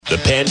the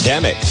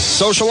pandemic,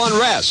 social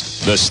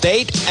unrest, the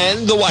state,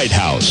 and the White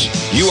House.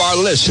 You are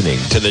listening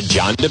to The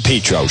John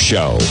DePetro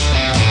Show.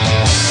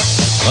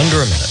 Under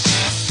a minute.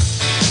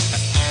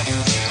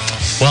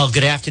 Well,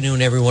 good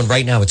afternoon, everyone.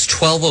 Right now, it's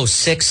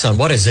 12:06 on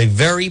what is a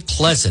very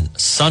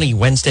pleasant, sunny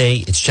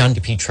Wednesday. It's John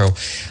DePetro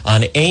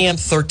on AM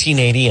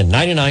 1380 and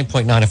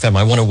 99.9 FM.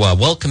 I want to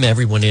welcome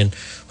everyone in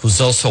who's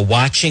also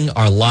watching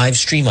our live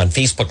stream on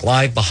Facebook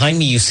Live. Behind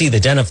me, you see the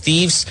Den of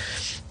Thieves,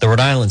 the Rhode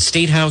Island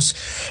State House.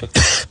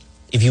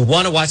 If you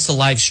want to watch the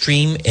live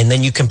stream, and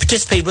then you can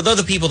participate with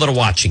other people that are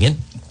watching it,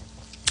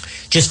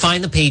 just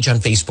find the page on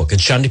Facebook.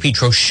 It's John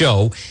DePetro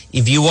Show.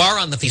 If you are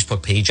on the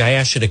Facebook page, I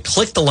ask you to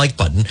click the like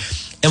button.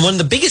 And one of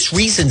the biggest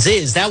reasons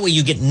is that way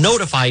you get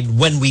notified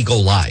when we go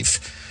live.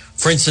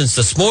 For instance,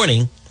 this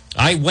morning,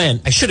 I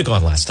should have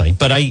gone last night,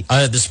 but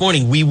this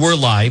morning we were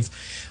live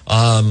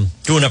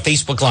doing a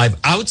Facebook Live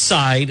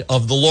outside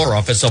of the law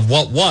office of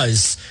what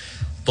was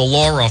the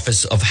law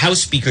office of House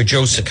Speaker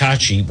Joe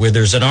Sakachi, where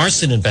there's an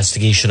arson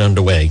investigation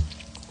underway.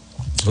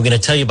 We're going to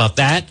tell you about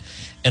that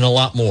and a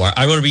lot more.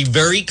 I want to be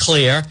very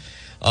clear.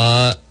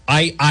 I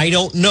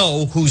don't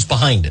know who's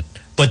behind it,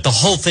 but the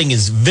whole thing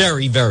is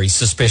very, very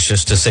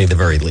suspicious, to say the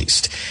very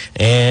least.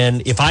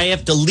 And if I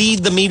have to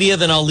lead the media,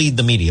 then I'll lead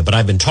the media. But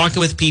I've been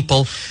talking with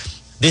people.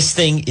 This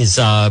thing is,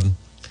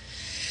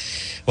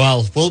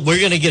 we're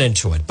going to get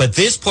into it. But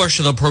this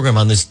portion of the program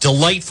on this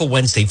delightful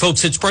Wednesday,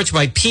 folks, it's brought to you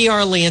by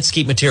PR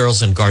Landscape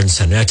Materials and Garden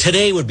Center. Now,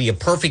 today would be a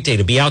perfect day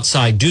to be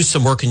outside, do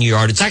some work in your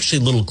yard. It's actually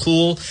a little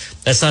cool.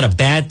 That's not a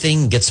bad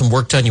thing. Get some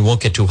work done. You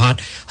won't get too hot.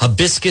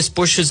 Hibiscus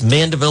bushes,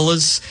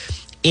 mandevillas,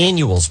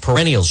 annuals,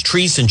 perennials,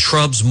 trees and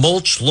shrubs,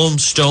 mulch, loam,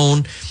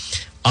 stone.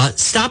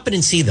 Stop in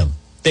and see them.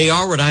 They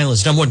are Rhode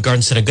Island's number one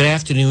garden center. Good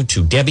afternoon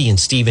to Debbie and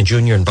Steve and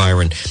Junior and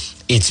Byron.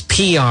 It's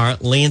PR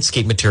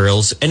Landscape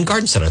Materials and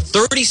Garden Center,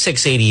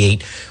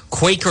 3688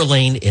 Quaker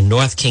Lane in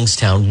North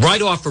Kingstown,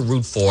 right off of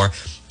Route 4.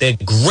 They're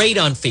great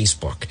on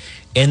Facebook.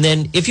 And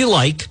then, if you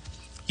like,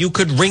 you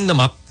could ring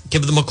them up,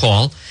 give them a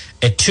call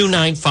at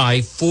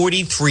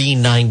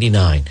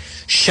 295-4399.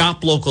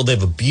 Shop local. They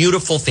have a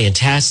beautiful,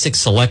 fantastic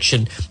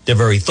selection. They're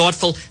very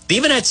thoughtful. They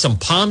even had some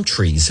palm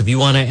trees if you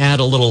want to add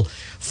a little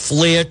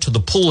flair to the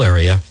pool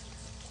area.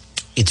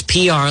 It's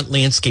PR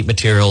Landscape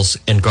Materials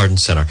and Garden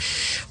Center.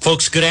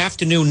 Folks, good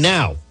afternoon.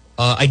 Now,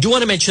 I do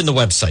want to mention the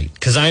website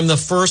because I'm the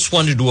first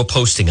one to do a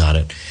posting on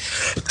it.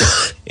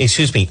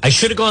 Excuse me. I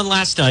should have gone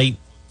last night.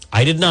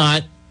 I did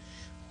not.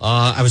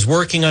 I was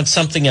working on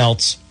something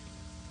else.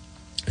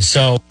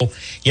 So,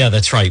 yeah,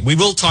 that's right. We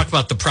will talk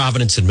about the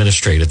Providence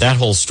Administrator. That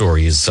whole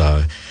story is,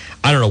 I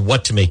don't know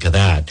what to make of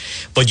that.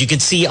 But you can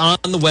see on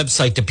the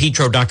website,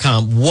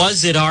 DePetro.com,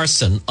 was it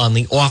arson on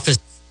the office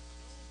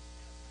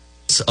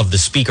of the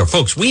Speaker?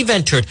 Folks, we've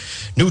entered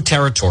new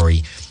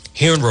territory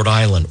here in Rhode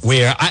Island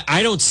where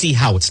I don't see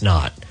how it's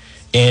not.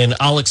 And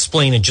I'll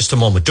explain in just a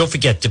moment. Don't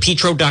forget,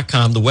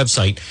 DePetro.com, the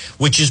website,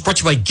 which is brought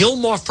to you by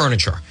Gilmore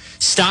Furniture.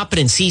 Stop it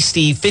and see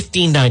Steve,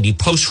 1590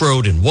 Post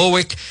Road in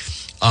Warwick.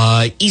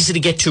 Easy to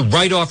get to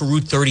right off of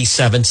Route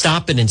 37.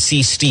 Stop in and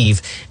see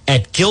Steve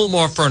at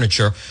Gilmore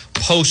Furniture,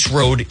 Post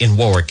Road in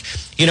Warwick.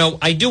 You know,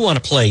 I do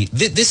want to play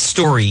this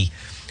story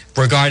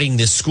regarding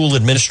this school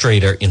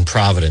administrator in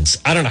Providence.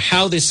 I don't know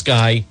how this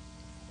guy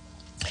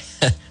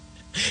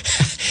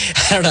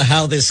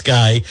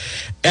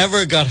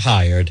ever got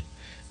hired.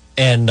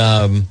 And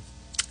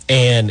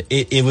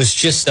it was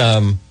just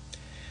I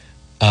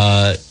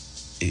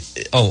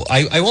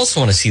also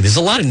want to see, there's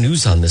a lot of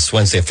news on this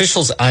Wednesday.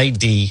 Officials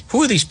ID,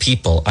 who are these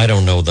people? I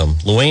don't know them.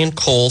 Luann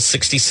Cole,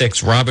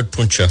 66, Robert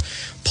Puncha,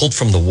 pulled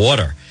from the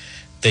water.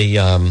 They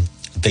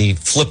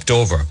flipped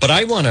over. But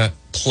I want to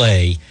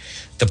play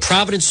the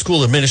Providence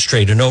school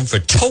administrator known for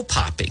toe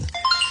popping,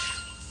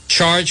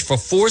 charged for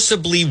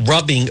forcibly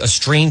rubbing a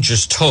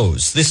stranger's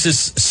toes. This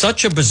is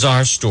such a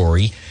bizarre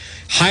story.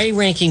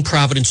 High-ranking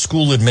Providence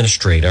school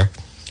administrator.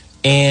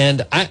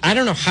 And I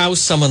don't know how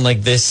someone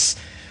like this,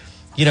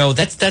 you know,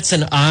 that's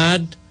an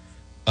odd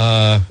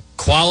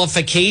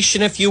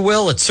qualification, if you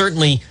will. It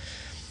certainly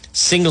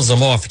singles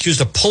them off.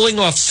 Accused of pulling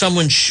off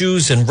someone's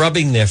shoes and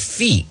rubbing their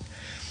feet.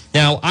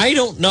 Now, I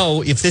don't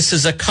know if this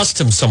is a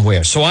custom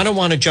somewhere, so I don't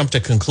want to jump to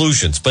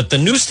conclusions. But the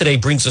news today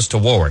brings us to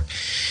Warwick.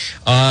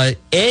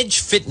 Edge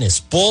Fitness,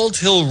 Bald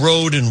Hill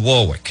Road in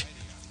Warwick.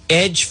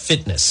 Edge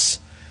Fitness.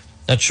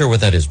 Not sure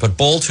what that is, but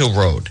Bald Hill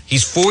Road.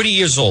 He's 40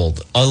 years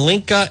old.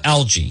 Alinka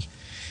Algi.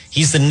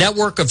 He's the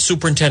network of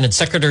superintendent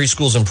secondary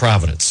schools in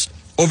Providence,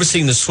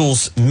 overseeing the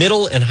school's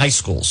middle and high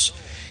schools.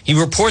 He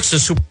reports to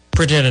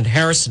Superintendent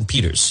Harrison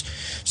Peters.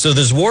 So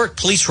this Warwick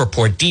police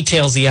report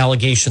details the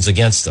allegations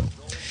against him.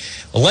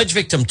 Alleged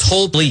victim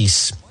told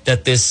police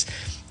that this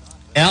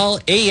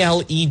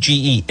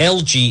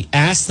LG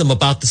asked them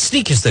about the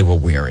sneakers they were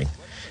wearing.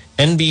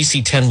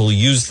 NBC 10 will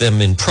use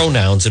them in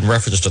pronouns in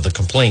reference to the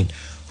complaint,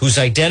 whose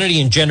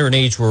identity and gender and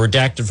age were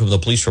redacted from the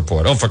police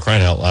report. Oh, for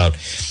crying out loud.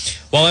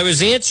 While I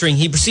was answering,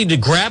 he proceeded to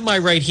grab my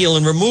right heel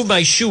and remove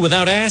my shoe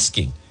without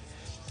asking.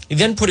 He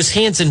then put his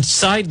hands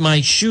inside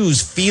my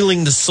shoes,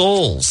 feeling the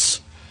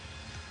soles.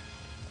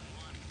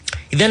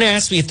 He then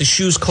asked me if the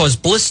shoes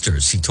caused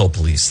blisters, he told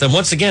police. Then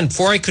once again,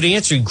 before I could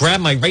answer, he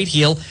grabbed my right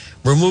heel,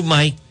 removed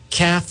my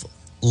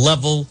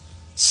calf-level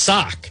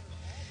sock,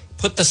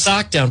 put the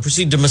sock down,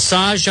 proceeded to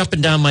massage up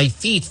and down my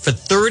feet for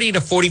 30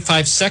 to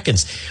 45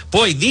 seconds.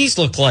 Boy, these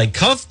look like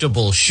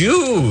comfortable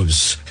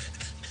shoes.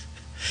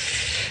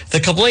 The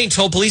complainant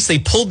told police they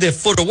pulled their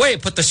foot away,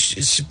 put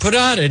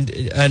on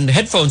and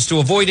headphones to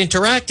avoid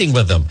interacting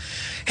with them.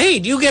 Hey,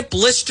 do you get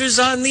blisters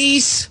on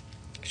these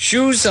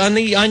shoes on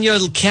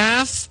your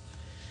calf?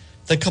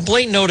 The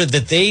complainant noted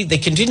that they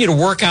continue to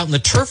work out in the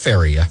turf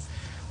area.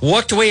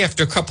 Walked away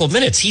after a couple of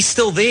minutes. He's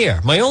still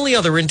there. My only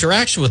other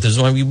interaction with him is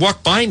when he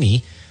walked by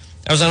me.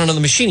 I was on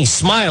another machine. He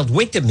smiled,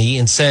 winked at me,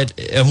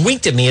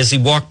 winked at me as he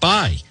walked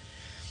by.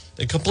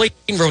 The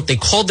complainant wrote they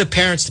called their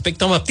parents to pick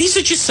them up. These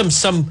are just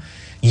some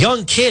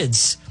young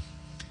kids.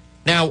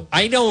 Now,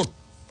 I'm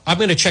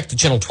going to check the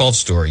Channel 12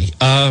 story.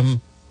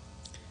 I'm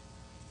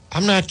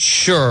not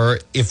sure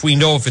if we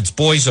know if it's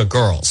boys or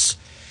girls.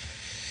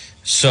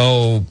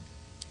 So,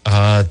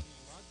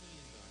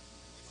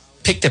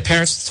 picked their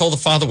parents, told the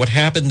father what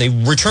happened. They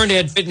returned to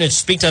Ed Fitness to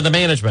speak to the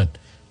management.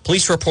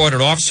 Police report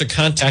an officer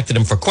contacted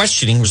him for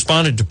questioning,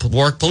 responded to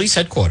Warwick Police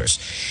Headquarters.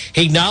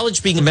 He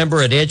acknowledged being a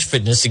member at Edge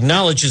Fitness,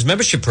 acknowledged his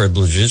membership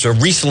privileges are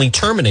recently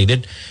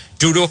terminated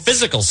due to a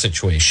physical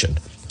situation.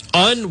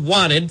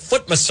 Unwanted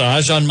foot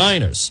massage on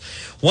minors.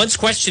 Once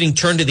questioning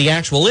turned to the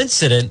actual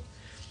incident,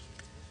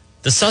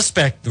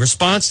 the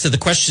response to the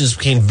questions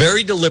became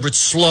very deliberate,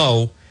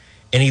 slow,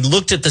 and he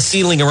looked at the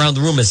ceiling around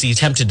the room as he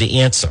attempted to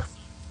answer.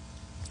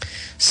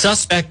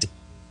 Suspect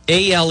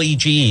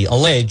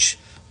alleged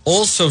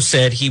also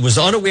said he was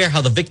unaware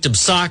how the victim's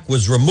sock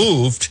was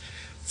removed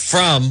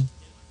from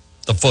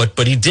the foot,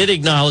 but he did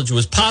acknowledge it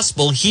was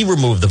possible he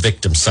removed the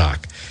victim's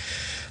sock.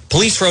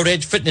 Police wrote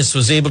Edge Fitness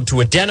was able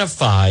to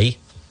identify,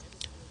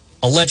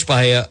 alleged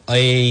by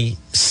a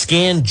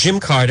scanned gym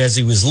card as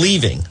he was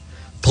leaving.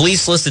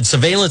 Police listed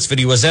surveillance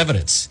video as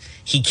evidence.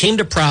 He came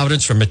to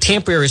Providence from a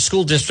Tampa area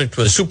school district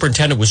where the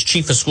superintendent was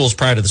chief of schools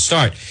prior to the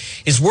start.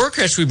 His work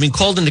history had been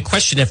called into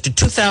question after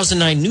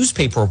 2009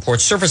 newspaper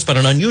reports surfaced about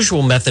an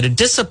unusual method of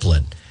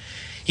discipline.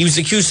 He was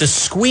accused of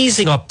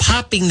squeezing or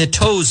popping the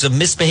toes of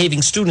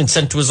misbehaving students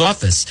sent to his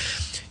office.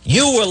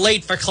 You were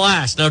late for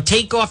class. Now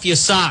take off your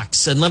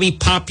socks and let me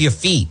pop your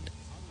feet.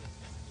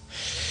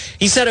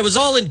 He said it was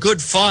all in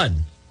good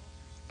fun.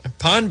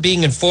 Upon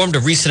being informed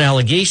of recent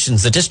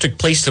allegations, the district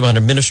placed him on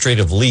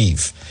administrative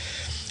leave.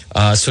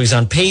 So he's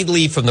on paid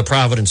leave from the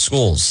Providence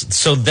schools.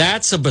 So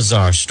that's a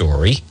bizarre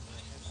story.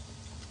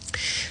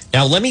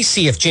 Now, let me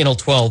see if Channel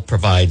 12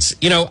 provides,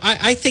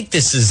 I think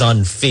this is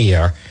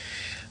unfair.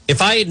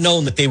 If I had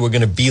known that they were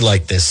going to be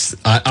like this,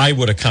 I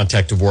would have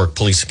contacted Warwick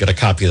Police to get a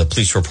copy of the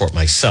police report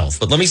myself.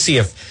 But let me see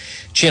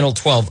if Channel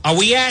 12, are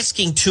we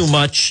asking too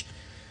much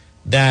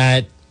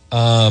that we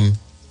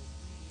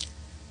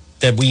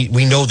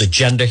know the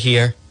gender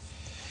here?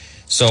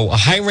 So a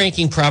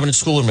high-ranking Providence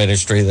school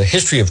administrator, the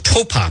history of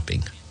toe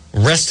popping,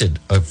 arrested,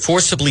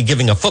 forcibly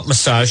giving a foot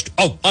massage.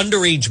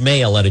 Underage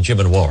male at a gym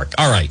in Warwick.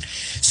 All right.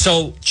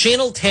 So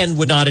Channel 10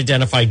 would not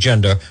identify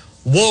gender.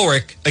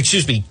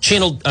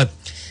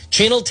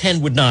 Channel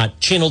 10 would not.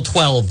 Channel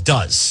 12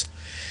 does.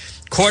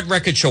 Court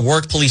records show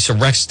Warwick Police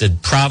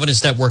arrested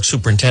Providence Network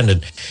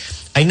Superintendent.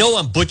 I know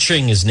I'm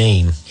butchering his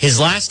name. His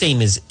last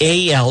name is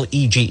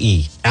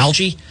Alege.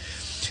 Alge.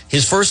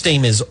 His first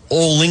name is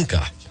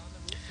Olinka.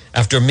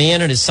 After a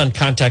man and his son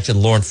contacted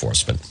law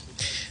enforcement.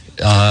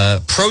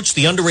 Approached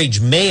the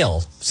underage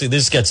male. See,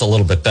 this gets a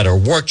little bit better.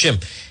 Warwick Gym.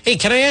 Hey,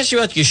 can I ask you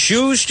about your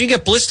shoes? Do you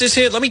get blisters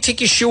here? Let me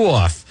take your shoe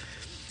off.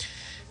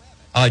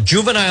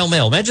 Juvenile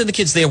male. Imagine the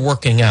kids there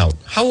working out.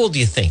 How old do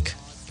you think?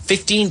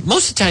 15?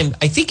 Most of the time,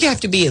 I think you have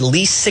to be at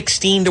least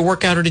 16 to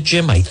work out at a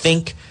gym, I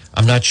think.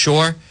 I'm not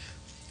sure.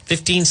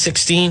 15,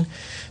 16.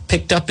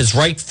 Picked up his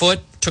right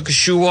foot, took a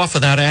shoe off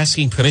without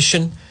asking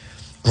permission,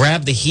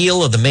 grabbed the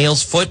heel of the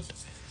male's foot,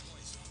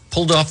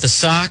 pulled off the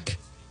sock,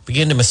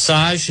 began to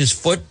massage his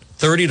foot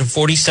 30 to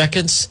 40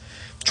 seconds,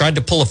 tried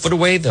to pull a foot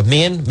away. The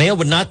male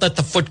would not let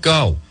the foot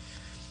go.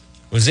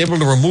 Was able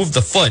to remove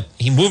the foot.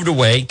 He moved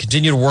away,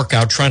 continued to work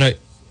out, trying to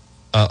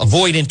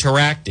avoid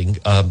interacting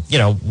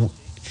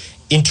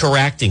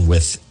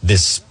with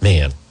this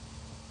man.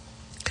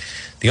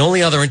 The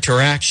only other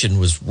interaction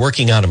was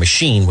working on a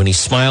machine when he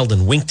smiled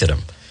and winked at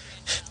him.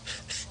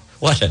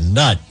 What a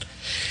nut.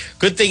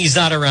 Good thing he's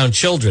not around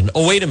children.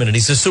 Oh, wait a minute.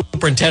 He's a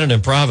superintendent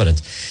in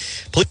Providence.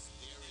 Police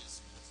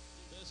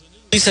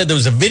said there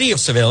was a video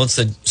surveillance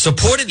that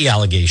supported the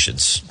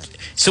allegations.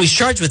 So he's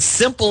charged with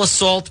simple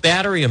assault,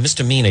 battery, and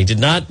misdemeanor. He did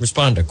not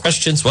respond to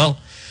questions. Well,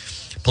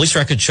 police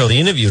records show they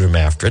interviewed him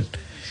after it.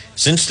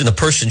 Cinched in the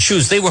person's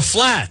shoes. They were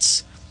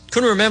flats.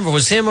 Couldn't remember if it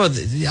was him or...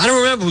 I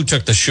don't remember who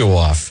took the shoe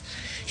off.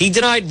 He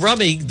denied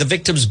rubbing the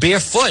victim's bare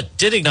foot.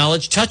 Did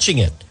acknowledge touching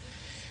it.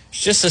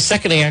 Just a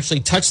second he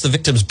actually touched the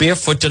victim's bare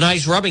foot.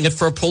 Denies rubbing it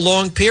for a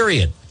prolonged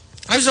period.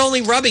 I was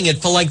only rubbing it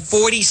for like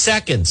 40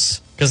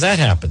 seconds. Because that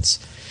happens.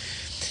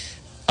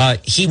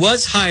 He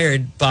was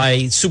hired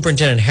by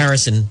Superintendent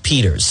Harrison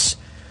Peters.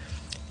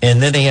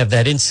 And then they have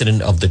that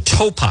incident of the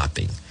toe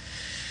popping.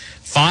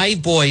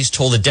 5 boys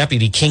told the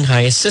deputy King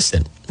High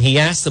assistant. He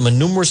asked them on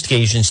numerous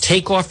occasions,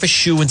 take off a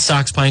shoe and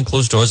socks behind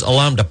closed doors,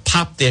 allow them to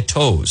pop their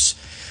toes.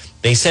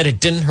 They said it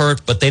didn't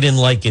hurt, but they didn't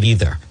like it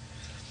either.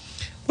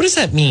 What does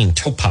that mean,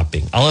 toe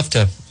popping? I'll have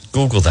to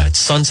Google that.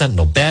 Sun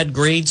Sentinel, bad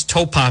grades,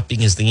 toe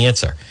popping is the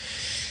answer.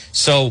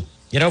 So,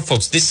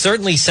 folks, this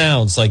certainly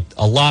sounds like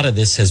a lot of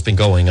this has been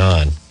going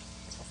on.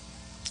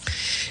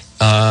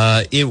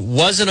 It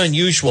wasn't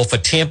unusual for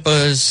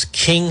Tampa's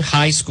King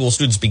High School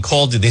students to be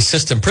called to the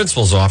assistant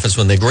principal's office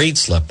when their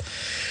grades slipped.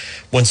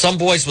 When some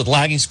boys with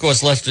lagging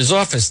scores left his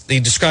office, they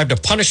described a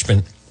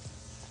punishment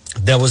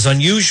that was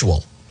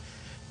unusual.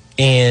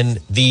 And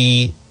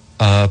the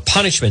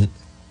punishment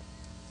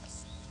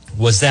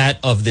was that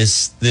of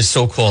this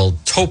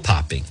so-called toe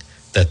popping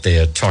that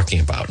they're talking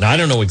about. Now, I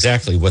don't know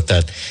exactly what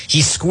that...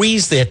 He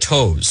squeezed their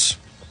toes.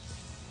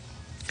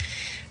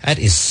 That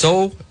is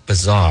so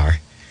bizarre.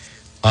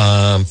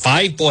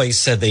 5 boys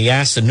said they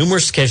asked on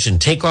numerous occasions,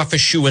 take off a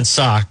shoe and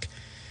sock.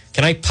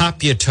 Can I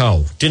pop your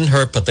toe? Didn't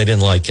hurt, but they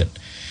didn't like it.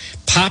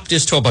 Popped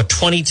his toe about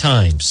 20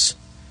 times.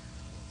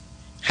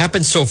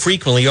 Happened so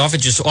frequently, he often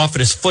just offered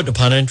his foot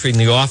upon entering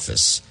the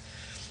office.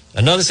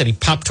 Another said he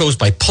popped toes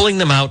by pulling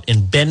them out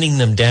and bending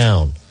them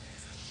down.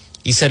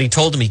 He said he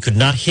told him he could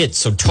not hit,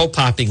 so toe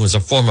popping was a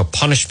form of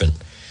punishment.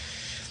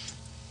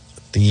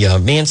 The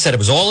man said it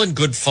was all in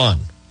good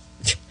fun.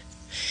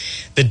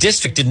 The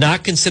district did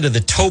not consider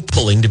the toe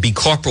pulling to be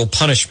corporal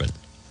punishment.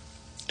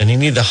 And he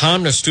neither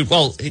harmed nor stood.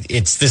 Well,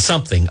 there's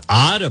something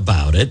odd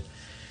about it.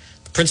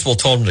 The principal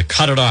told him to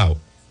cut it out.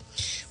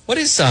 What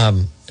is, let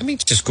me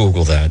just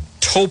Google that.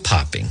 Toe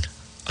popping.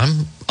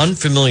 I'm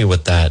unfamiliar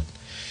with that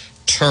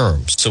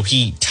term. So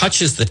he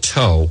touches the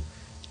toe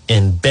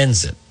and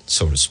bends it,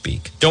 so to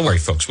speak. Don't worry,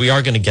 folks. We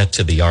are going to get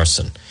to the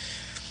arson.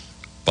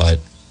 But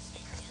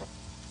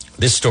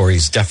this story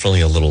is definitely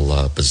a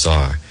little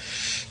bizarre.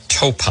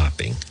 Toe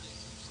popping.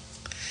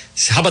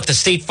 How about the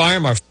state fire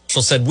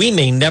marshal said, we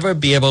may never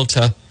be able to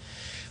tell.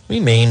 We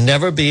may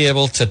never be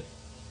able to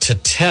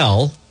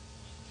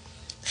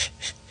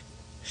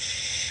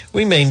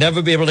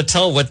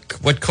tell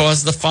what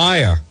caused the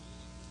fire.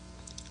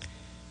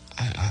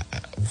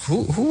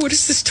 What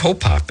is this toe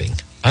popping?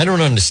 I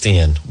don't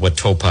understand what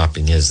toe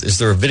popping is. Is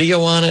there a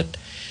video on it?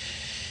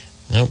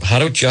 Nope. How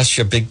to adjust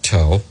your big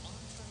toe.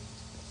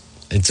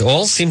 It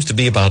all seems to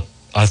be about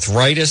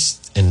arthritis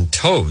and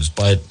toes,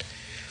 but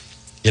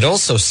it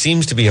also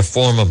seems to be a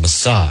form of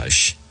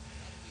massage.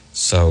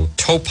 So,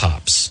 toe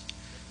pops.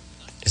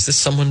 Is this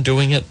someone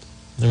doing it?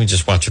 Let me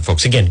just watch it,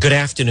 folks. Again, good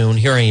afternoon.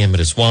 Here I am at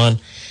Iswan.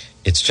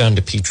 It's John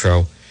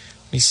DePetro.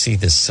 Let me see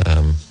this.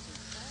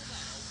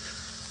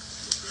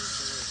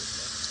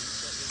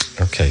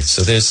 Okay,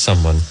 so there's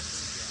someone.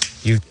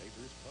 You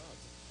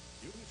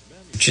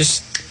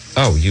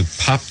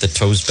pop the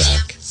toes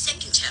back.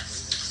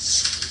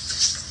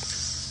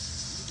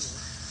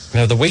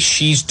 Now, the way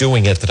she's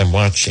doing it that I'm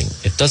watching,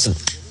 it doesn't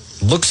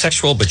look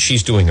sexual, but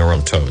she's doing her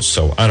own toes.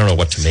 So I don't know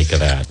what to make of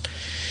that.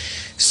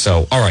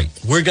 So, all right,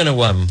 we're going to,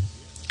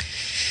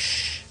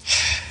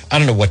 I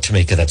don't know what to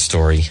make of that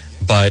story,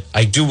 but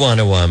I do want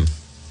to,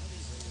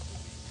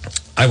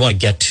 I want to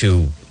get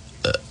to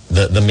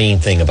the main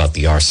thing about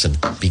the arson,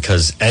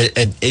 because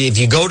if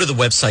you go to the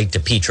website,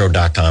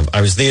 DePetro.com,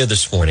 I was there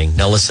this morning.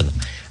 Now, listen,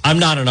 I'm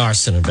not an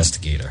arson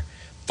investigator,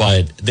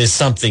 but there's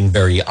something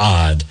very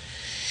odd.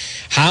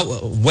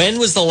 When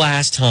was the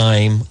last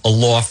time a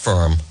law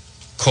firm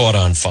caught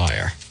on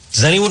fire?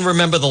 Does anyone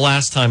remember the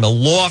last time a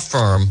law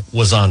firm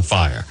was on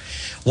fire?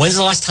 When's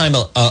the last time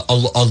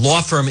a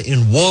law firm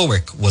in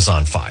Warwick was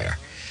on fire?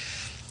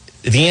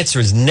 The answer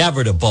is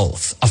never to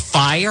both. A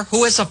fire?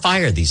 Who has a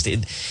fire these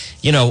days?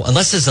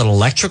 Unless there's an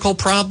electrical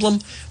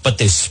problem, but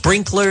there's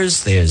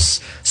sprinklers, there's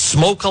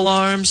smoke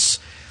alarms.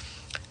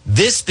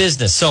 This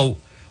business. So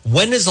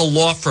when has a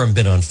law firm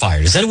been on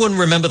fire? Does anyone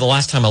remember the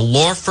last time a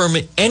law firm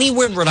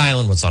anywhere in Rhode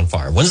Island was on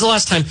fire? When's the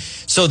last time?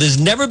 So there's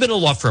never been a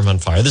law firm on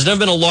fire. There's never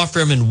been a law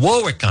firm in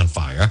Warwick on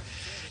fire.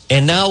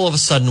 And now all of a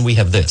sudden we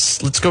have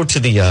this. Let's go to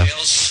the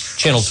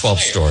Channel 12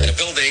 story. In a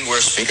building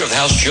where Speaker of the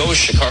House Joe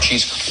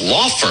Shekarchi's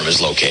law firm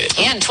is located.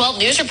 And 12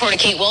 News reporter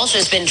Kate Walsh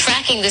has been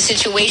tracking the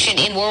situation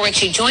in Warwick.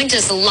 She joins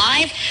us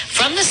live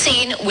from the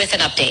scene with an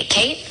update.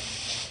 Kate?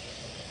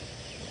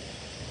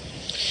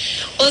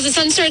 Well, as the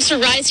sun starts to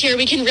rise here,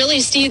 we can really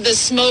see the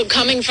smoke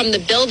coming from the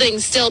building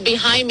still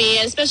behind me,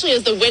 and especially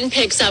as the wind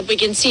picks up, we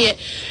can see it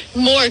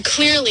more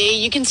clearly.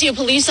 You can see a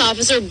police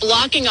officer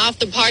blocking off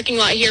the parking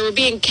lot here. We're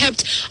being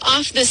kept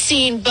off the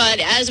scene, but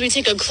as we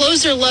take a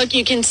closer look,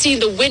 you can see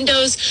the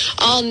windows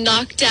all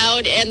knocked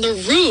out, and the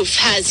roof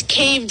has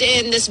caved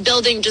in. This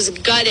building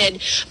just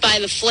gutted by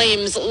the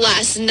flames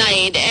last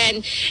night,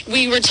 and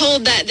we were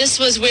told that this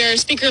was where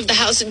Speaker of the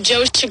House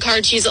Joe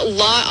Shekarchi's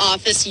law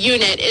office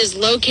unit is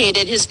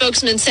located. His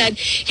spokesman said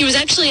he was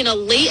actually in a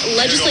late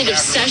legislative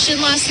session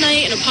last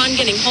night, and upon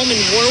getting home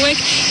in Warwick,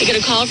 he got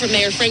a call from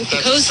Mayor Frank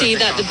Picosi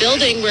that the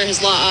building where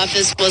his law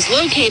office was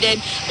located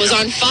was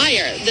on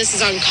fire. This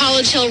is on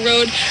College Hill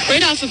Road,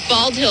 right off of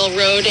Bald Hill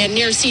Road and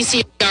near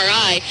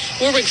CCRI.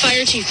 Tuesday. Warwick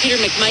Fire Chief Peter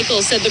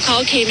McMichael said the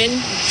call came in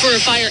for a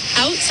fire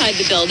outside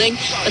the building,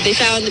 but they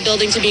found the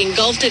building to be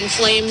engulfed in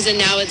flames, and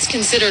now it's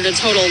considered a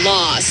total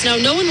loss. Now,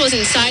 no one was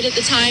inside at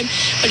the time,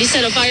 but he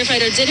said a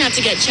firefighter did have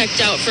to get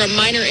checked out for a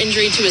minor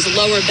injury to his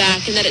lower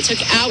back, and that it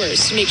took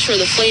hours to make sure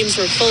the flames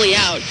were fully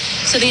out.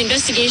 So the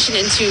investigation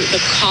into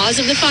the cause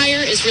of the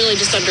fire is really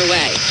just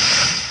underway.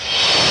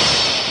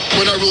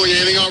 We're not ruling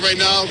anything out right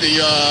now.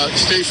 The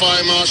state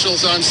fire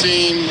marshal's on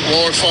scene,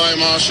 Warwick Fire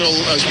Marshal,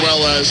 as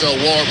well as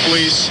Warwick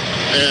Police,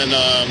 and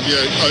a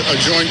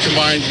joint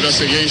combined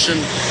investigation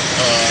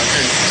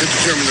and to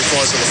determine the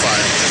cause of the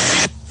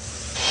fire.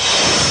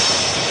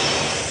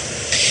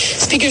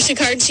 Speaker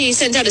Shekarchi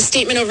sent out a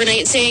statement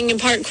overnight saying, in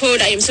part,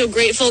 quote, "I am so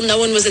grateful no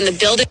one was in the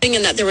building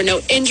and that there were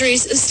no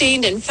injuries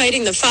sustained in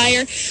fighting the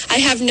fire. I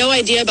have no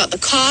idea about the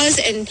cause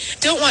and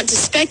don't want to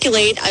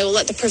speculate. I will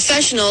let the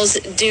professionals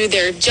do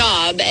their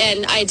job."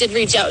 And I did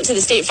reach out to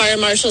the State Fire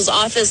Marshal's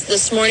office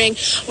this morning,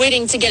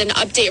 waiting to get an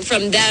update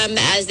from them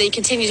as they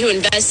continue to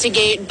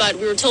investigate. But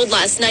we were told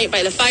last night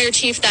by the fire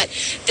chief that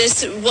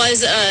this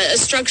was a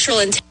structural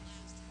integrity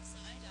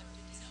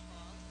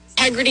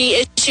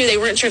issue. They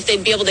weren't sure if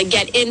they'd be able to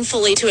get in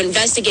fully to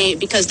investigate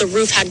because the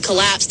roof had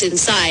collapsed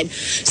inside.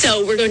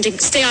 So we're going to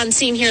stay on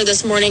scene here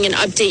this morning and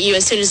update you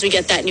as soon as we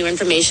get that new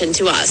information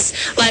to us.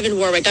 Live in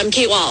Warwick, I'm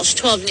Kate Walsh,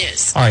 12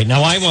 News. All right,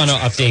 now I want to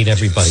update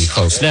everybody,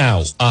 folks.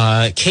 Now,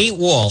 Kate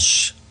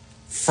Walsh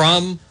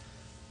from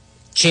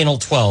Channel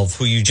 12,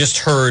 who you just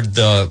heard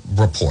the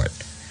report,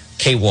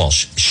 Kate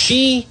Walsh,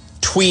 she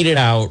tweeted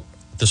out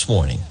this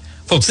morning.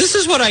 Folks, this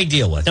is what I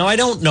deal with. Now, I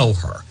don't know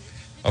her.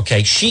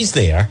 Okay, she's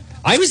there.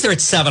 I was there at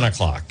 7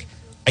 o'clock.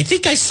 I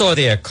think I saw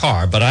their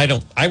car, but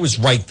I was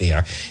right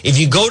there. If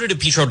you go to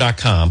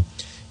DePetro.com,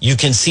 you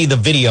can see the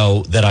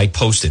video that I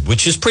posted,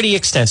 which is pretty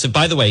extensive.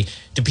 By the way,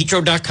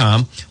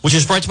 DePetro.com, which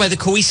is brought to you by the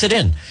Coesit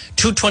Inn,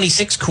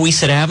 226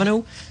 Coesit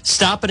Avenue.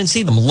 Stop it and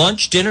see them.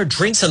 Lunch, dinner,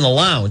 drinks in the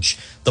lounge.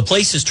 The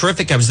place is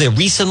terrific. I was there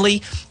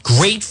recently.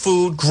 Great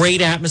food,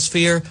 great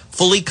atmosphere,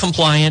 fully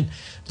compliant.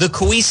 The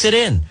Coesit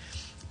Inn.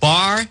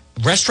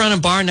 Restaurant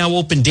and bar now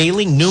open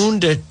daily,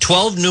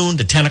 12 noon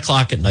to 10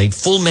 o'clock at night.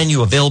 Full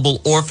menu available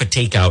or for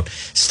takeout.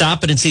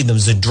 Stop it and see them.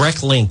 There's a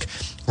direct link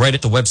right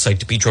at the website,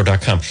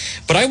 DePetro.com.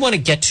 But I want to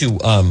get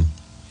to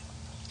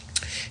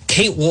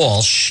Kate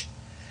Walsh.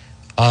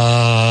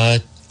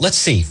 Let's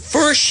see.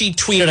 First, she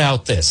tweeted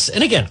out this.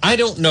 And again, I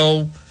don't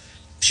know.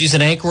 She's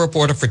an anchor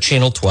reporter for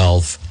Channel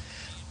 12.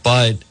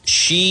 But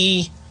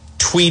she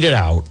tweeted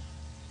out,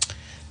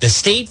 "The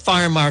State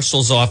Fire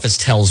Marshal's office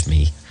tells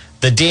me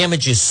the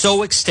damage is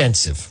so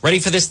extensive." Ready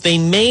for this? "They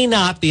may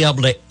not be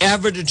able to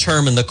ever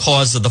determine the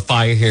cause of the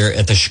fire here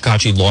at the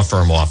Shekarchi Law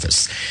Firm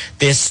office.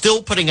 They're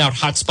still putting out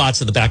hot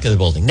spots at the back of the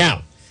building."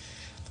 Now,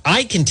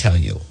 I can tell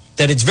you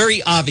that it's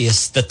very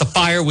obvious that the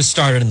fire was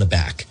started in the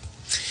back.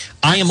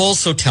 I am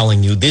also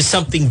telling you there's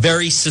something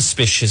very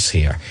suspicious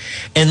here.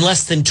 And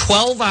less than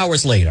 12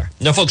 hours later,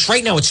 now, folks,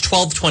 right now it's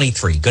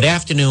 12:23. Good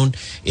afternoon.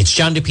 It's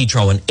John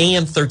DePetro on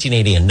AM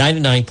 1380 and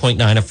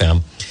 99.9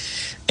 FM.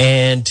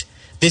 And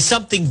there's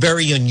something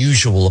very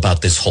unusual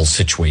about this whole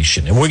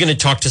situation, and we're going to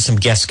talk to some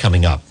guests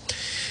coming up.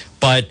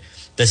 But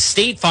the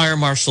State Fire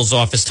Marshal's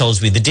office tells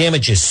me the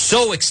damage is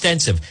so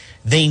extensive,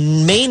 they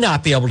may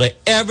not be able to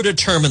ever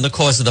determine the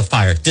cause of the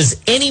fire. Does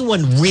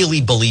anyone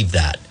really believe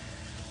that?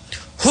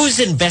 Who's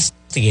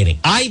investigating?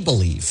 I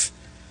believe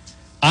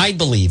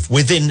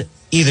within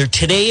either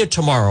today or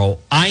tomorrow,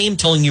 I am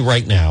telling you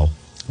right now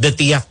that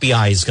the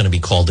FBI is going to be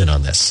called in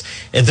on this.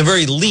 At the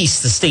very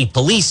least, the state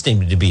police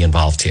need to be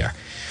involved here.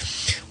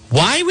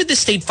 Why would the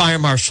state fire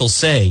marshal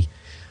say,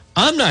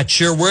 "I'm not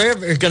sure we're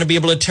ever going to be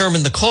able to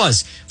determine the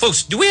cause"?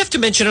 Folks, do we have to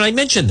mention, and I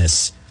mentioned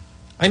this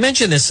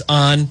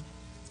on,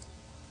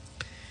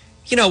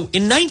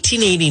 in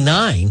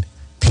 1989,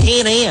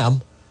 Pan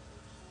Am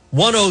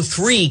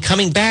 103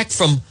 coming back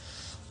from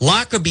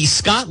Lockerbie,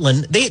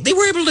 Scotland, they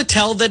were able to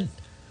tell that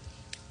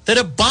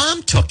a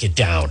bomb took it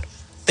down.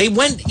 They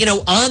went,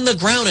 on the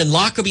ground in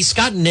Lockerbie,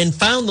 Scotland and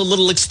found the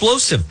little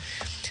explosive.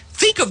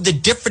 Think of the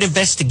different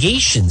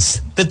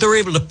investigations that they're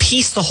able to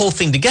piece the whole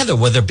thing together.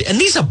 And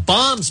these are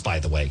bombs, by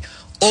the way.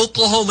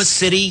 Oklahoma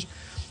City,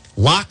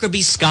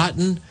 Lockerbie,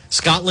 Scotland,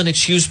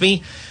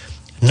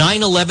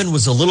 9/11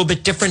 was a little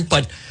bit different,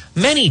 but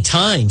many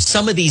times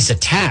some of these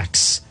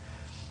attacks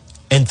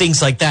and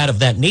things like that of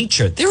that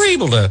nature, they're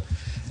able to,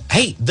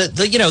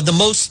 the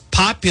most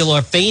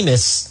popular,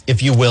 famous,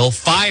 if you will,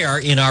 fire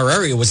in our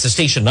area was the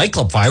Station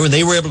nightclub fire, and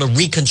they were able to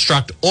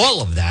reconstruct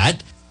all of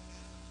that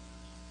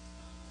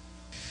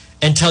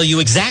and tell you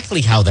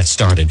exactly how that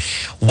started.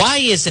 Why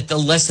is it that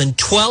less than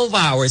 12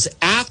 hours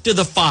after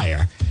the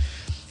fire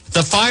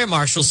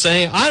marshal's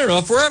saying, "I don't know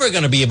if we're ever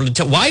going to be able to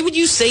tell"? Why would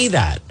you say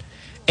that?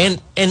 And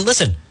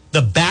listen,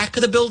 the back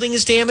of the building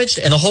is damaged,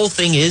 and the whole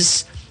thing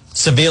is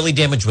severely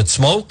damaged with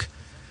smoke.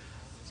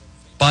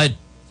 But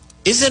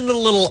isn't it a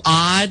little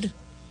odd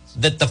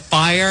that the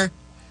fire...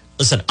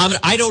 Listen,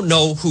 I don't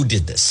know who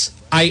did this.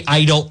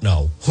 I don't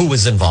know who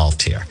was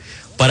involved here.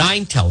 But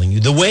I'm telling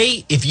you, the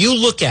way, if you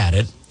look at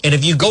it, and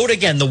if you go to,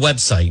 again, the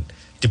website,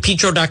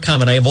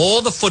 DePetro.com, and I have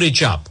all the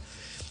footage up.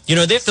 You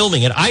know, they're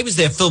filming it. I was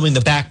there filming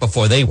the back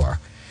before they were.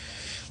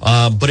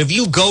 But if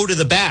you go to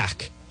the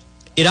back,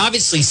 it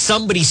obviously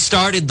somebody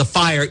started the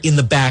fire in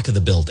the back of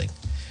the building.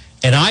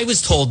 And I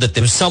was told that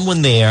there was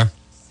someone there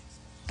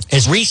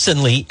as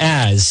recently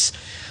as,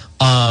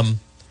 as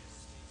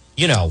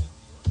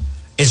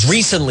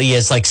recently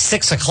as like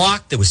 6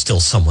 o'clock, there was still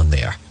someone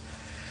there.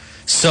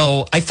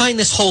 So I find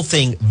this whole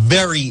thing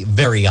very,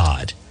 very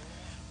odd.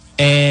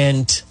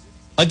 And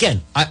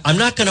again, I'm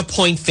not going to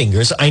point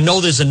fingers. I know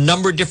there's a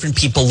number of different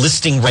people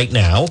listening right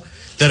now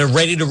that are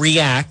ready to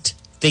react.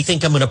 They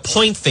think I'm going to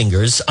point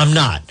fingers. I'm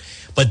not.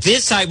 But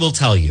this I will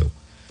tell you,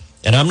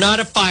 and I'm not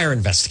a fire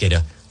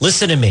investigator.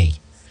 Listen to me.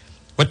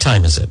 What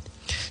time is it?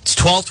 It's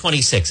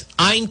 12:26.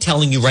 I'm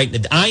telling you right now,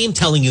 I am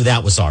telling you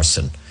that was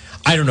arson.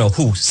 I don't know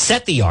who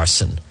set the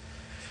arson.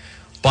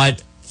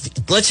 But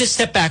let's just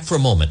step back for a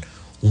moment.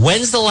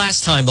 When's the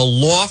last time a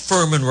law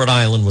firm in Rhode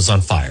Island was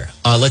on fire?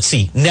 Let's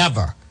see.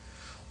 Never.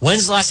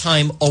 When's the last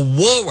time a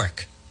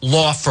Warwick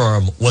law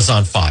firm was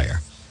on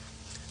fire?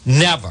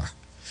 Never.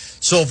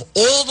 So of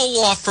all the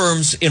law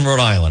firms in Rhode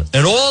Island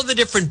and all the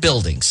different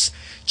buildings,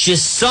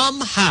 just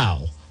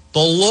somehow the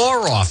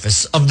law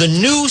office of the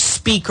new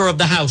Speaker of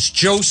the House,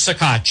 Joe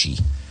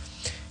Sacacci,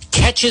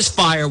 catches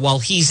fire while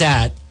he's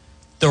at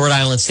the Rhode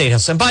Island State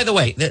House. And by the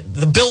way,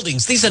 the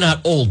buildings, these are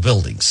not old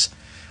buildings.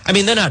 I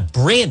mean, they're not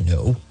brand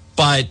new,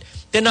 but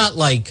they're not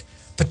like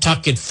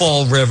Pawtucket,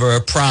 Fall River,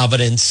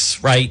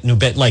 Providence, right? New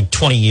Bed, like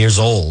 20 years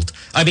old.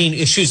 I mean,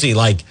 it's usually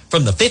like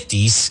from the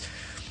 50s.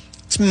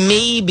 It's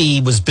maybe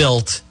was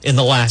built in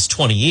the last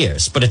 20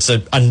 years, but it's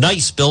a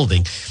nice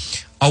building.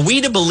 Are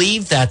we to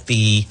believe that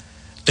the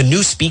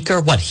new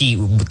speaker,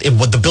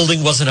 the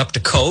building wasn't up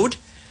to code?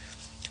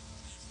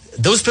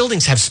 Those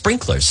buildings have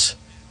sprinklers,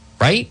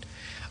 right?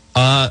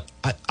 I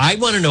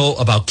want to know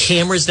about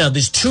cameras. Now,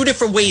 there's two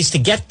different ways to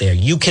get there.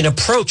 You can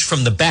approach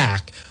from the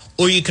back,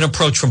 or you can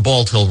approach from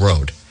Bald Hill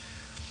Road.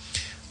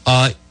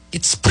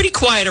 It's pretty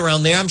quiet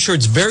around there. I'm sure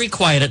it's very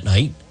quiet at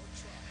night.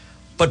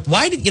 But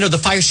why did, the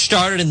fire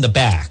started in the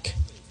back?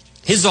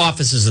 His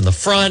office is in the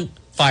front.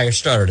 Fire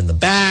started in the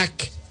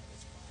back.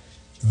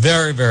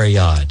 Very, very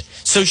odd.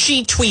 So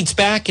she tweets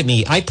back at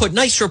me. I put,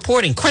 nice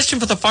reporting. Question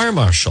for the fire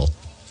marshal.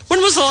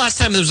 When was the last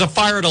time there was a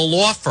fire at a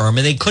law firm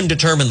and they couldn't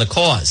determine the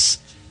cause?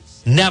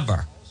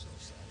 Never.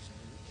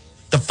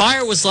 The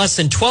fire was less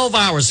than 12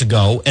 hours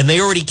ago, and they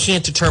already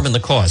can't determine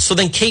the cause. So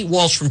then Kate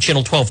Walsh from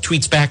Channel 12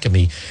 tweets back at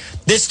me.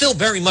 They're still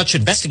very much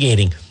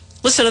investigating.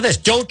 Listen to this.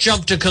 Don't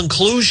jump to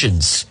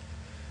conclusions.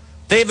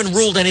 They haven't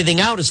ruled anything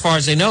out as far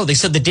as they know. They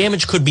said the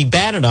damage could be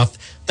bad enough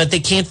that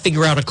they can't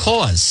figure out a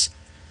cause.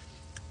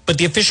 But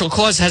the official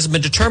cause hasn't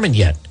been determined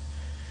yet.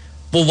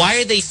 Well, why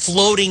are they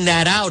floating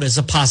that out as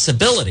a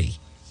possibility?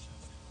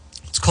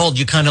 It's called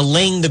you kind of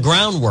laying the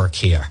groundwork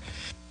here.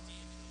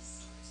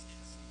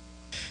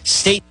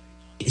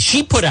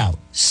 She put out,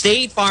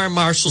 State Fire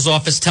Marshal's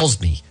office tells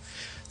me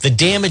the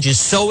damage is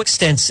so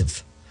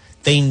extensive,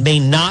 they may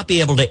not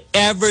be able to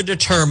ever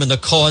determine the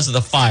cause of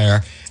the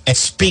fire at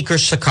Speaker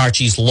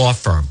Sacacci's law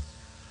firm.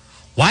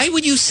 Why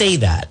would you say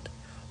that?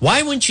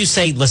 Why wouldn't you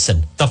say,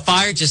 listen, the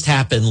fire just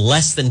happened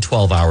less than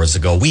 12 hours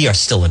ago. We are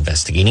still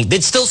investigating.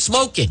 It's still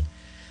smoking.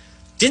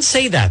 Didn't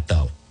say that,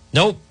 though.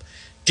 Nope.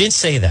 Didn't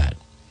say that.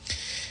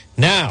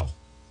 Now,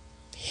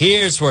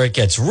 here's where it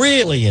gets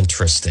really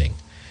interesting.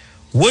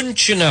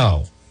 Wouldn't you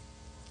know?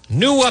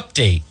 New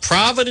update.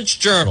 Providence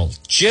Journal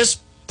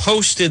just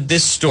posted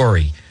this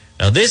story.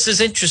 Now, this is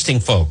interesting,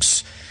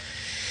 folks.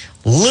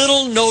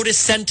 Little notice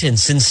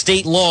sentence in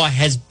state law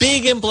has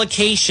big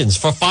implications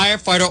for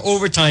firefighter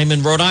overtime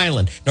in Rhode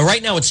Island. Now,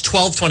 right now, it's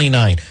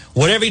 12:29.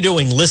 Whatever you're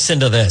doing, listen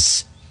to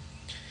this.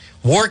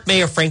 Warwick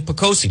Mayor Frank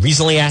Picozzi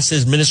recently asked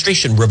his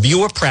administration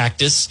review a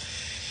practice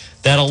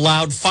that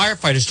allowed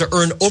firefighters to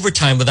earn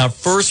overtime without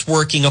first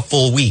working a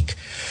full week.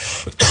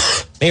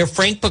 Mayor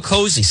Frank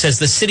Picozzi says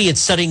the city is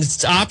studying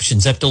its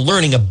options after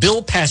learning a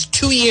bill passed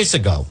 2 years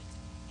ago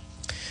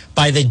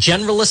by the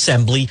General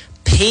Assembly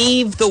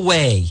paved the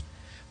way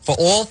for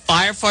all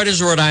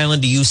firefighters in Rhode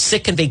Island to use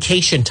sick and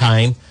vacation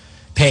time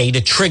pay to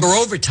trigger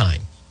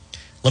overtime.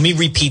 Let me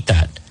repeat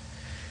that.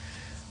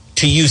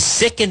 To use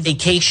sick and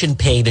vacation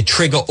pay to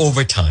trigger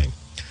overtime.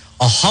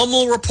 A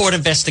Hummel Report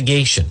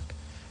investigation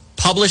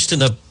published in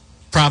the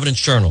Providence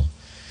Journal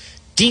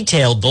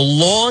detailed the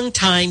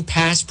long-time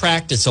past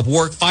practice of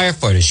work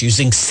firefighters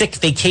using sick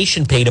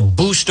vacation pay to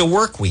boost a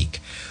work week,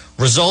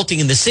 resulting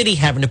in the city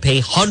having to pay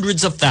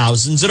hundreds of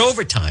thousands in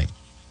overtime.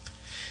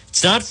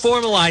 It's not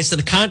formalized in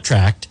the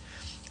contract,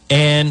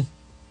 and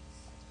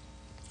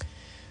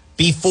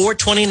before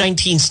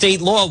 2019 state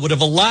law would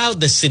have allowed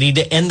the city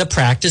to end the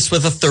practice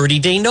with a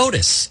 30-day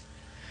notice.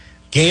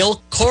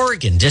 Gail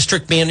Corrigan,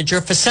 district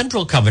manager for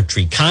Central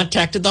Coventry,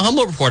 contacted the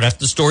Hummel Report after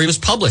the story was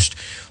published,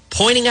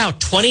 pointing out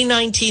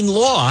 2019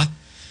 law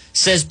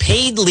says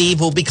paid leave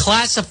will be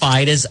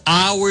classified as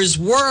hours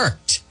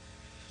worked.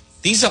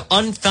 These are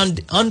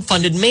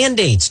unfunded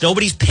mandates.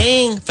 Nobody's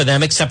paying for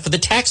them except for the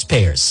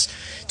taxpayers.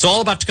 It's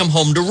all about to come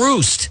home to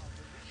roost.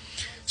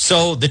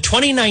 So the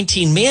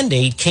 2019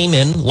 mandate came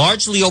in,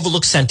 largely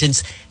overlooked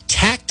sentence,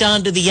 tacked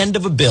on to the end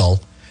of a bill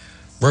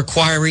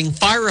requiring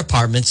fire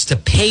departments to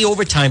pay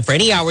overtime for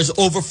any hours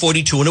over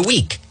 42 in a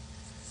week.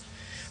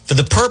 For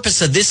the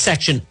purpose of this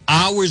section,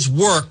 hours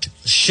worked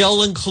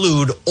shall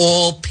include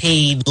all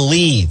paid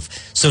leave.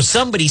 So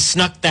somebody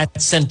snuck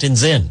that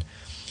sentence in.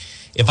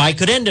 If I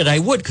could end it, I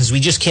would, because we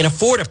just can't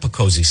afford it,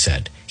 Picozzi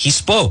said. He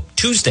spoke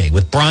Tuesday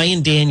with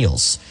Brian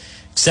Daniels,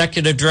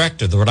 Executive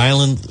Director of the Rhode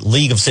Island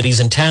League of Cities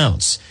and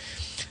Towns,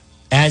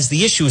 as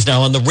the issue is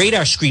now on the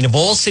radar screen of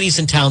all cities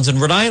and towns in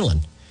Rhode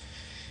Island.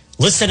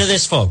 Listen to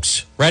this,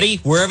 folks.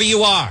 Ready? Wherever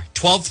you are,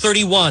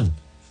 1231.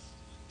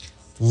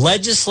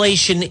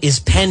 Legislation is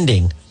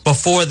pending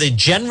before the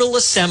General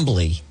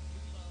Assembly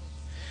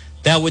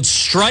that would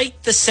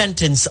strike the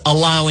sentence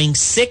allowing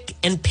sick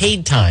and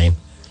paid time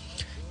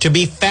to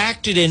be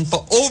factored in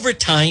for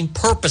overtime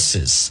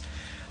purposes,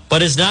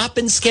 but has not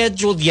been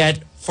scheduled yet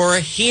for a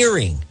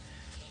hearing.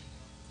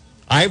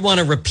 I want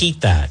to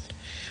repeat that.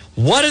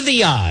 What are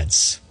the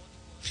odds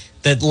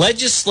that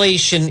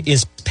legislation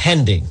is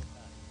pending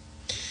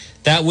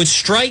that would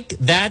strike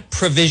that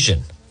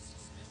provision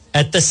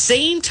at the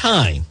same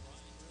time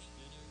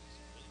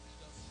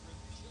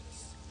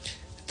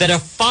that a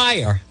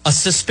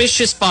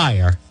suspicious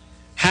fire,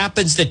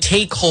 happens to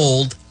take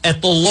hold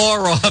at the law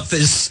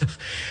office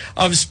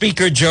of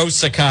Speaker Joe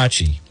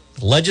Sacacci?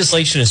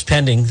 Legislation is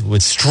pending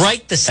would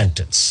strike the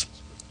sentence.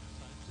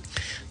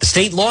 The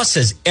state law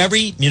says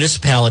every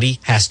municipality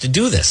has to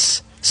do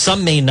this.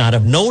 Some may not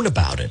have known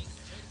about it.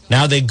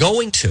 Now they're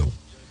going to.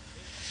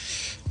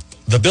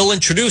 The bill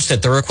introduced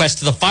at the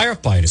request of the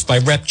firefighters by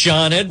Rep.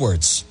 John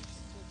Edwards,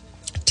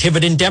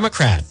 Tiverton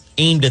Democrat,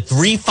 aimed at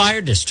 3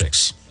 fire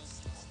districts.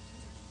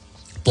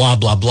 Blah,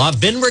 blah, blah.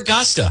 Vin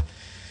Regasta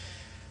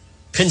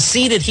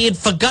conceded he had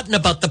forgotten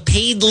about the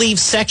paid leave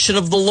section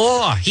of the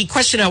law. He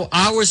questioned how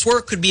hours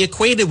work could be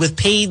equated with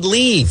paid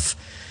leave.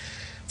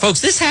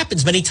 Folks, this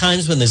happens many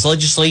times when there's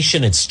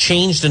legislation. It's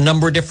changed a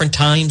number of different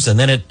times, and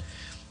then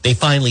they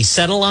finally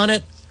settle on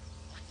it.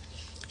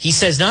 He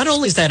says not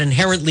only is that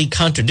inherently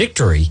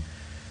contradictory,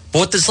 but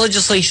what this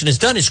legislation has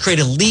done is create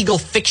a legal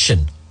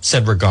fiction,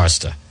 said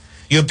Regasta.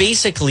 You're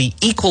basically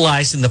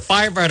equalizing the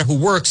firefighter who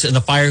works and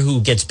the firefighter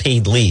who gets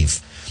paid leave.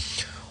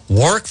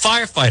 Warwick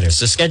firefighters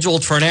are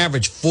scheduled for an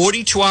average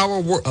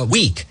 42-hour a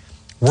week,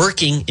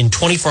 working in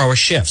 24-hour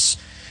shifts.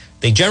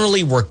 They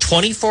generally work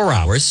 24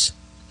 hours,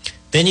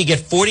 then you get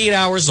 48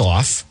 hours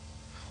off,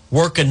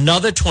 work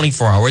another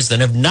 24 hours,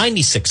 then have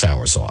 96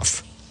 hours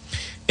off.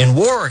 In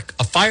Warwick,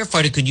 a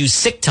firefighter could use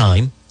sick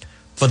time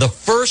for the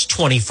first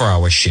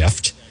 24-hour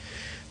shift,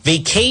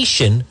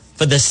 vacation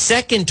for the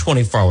second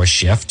 24-hour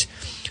shift,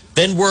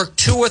 then work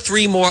 2 or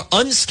 3 more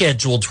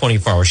unscheduled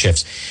 24-hour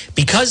shifts.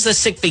 Because the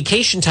sick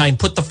vacation time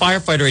put the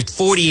firefighter at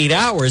 48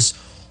 hours,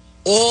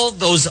 all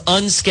those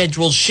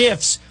unscheduled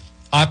shifts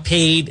are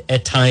paid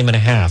at time and a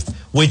half,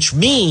 which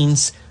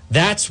means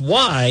that's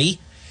why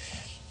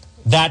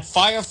that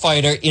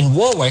firefighter in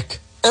Warwick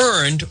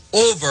earned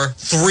over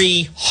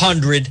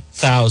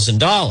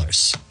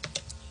 $300,000.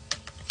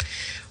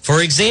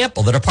 For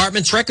example, the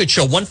department's records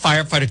show one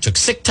firefighter took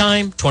sick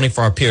time,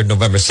 24-hour period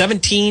November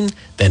 17,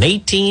 then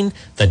 18,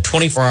 then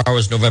 24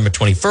 hours November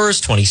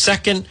 21st,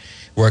 22nd,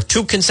 worked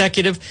 2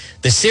 consecutive.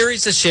 The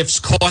series of shifts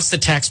cost the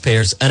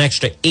taxpayers an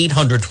extra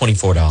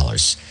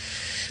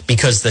 $824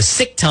 because the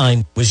sick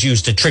time was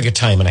used to trigger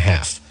time and a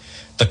half.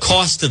 The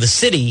cost to the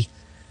city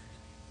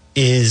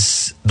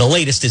is, the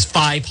latest is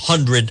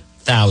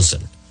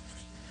 $500,000.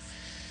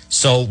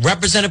 So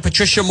Representative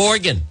Patricia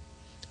Morgan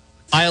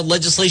filed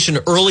legislation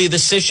earlier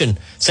this session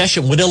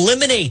would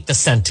eliminate the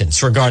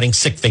sentence regarding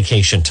sick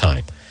vacation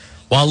time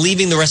while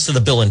leaving the rest of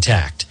the bill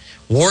intact.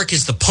 Warwick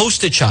is the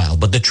poster child,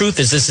 but the truth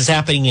is this is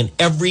happening in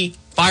every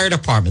fire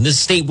department.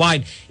 This is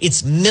statewide.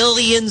 It's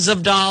millions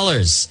of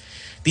dollars.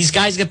 These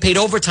guys get paid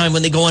overtime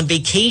when they go on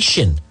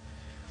vacation.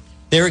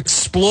 They're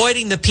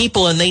exploiting the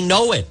people, and they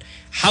know it.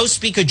 House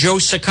Speaker Joe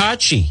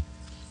Sacacci,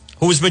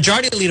 who was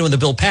majority leader when the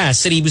bill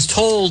passed, said he was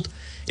told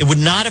it would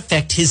not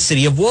affect his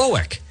city of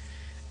Warwick.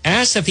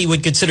 Asked if he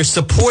would consider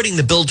supporting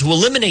the bill to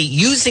eliminate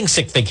using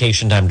sick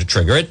vacation time to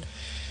trigger it.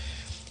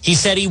 He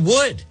said he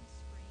would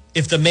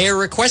if the mayor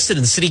requested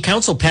and the city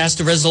council passed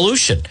a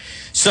resolution.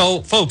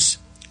 So, folks,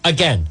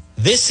 again,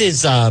 this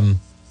is,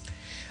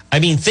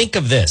 think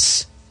of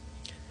this.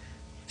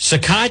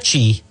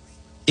 Sacacci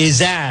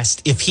is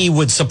asked if he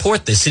would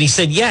support this, and he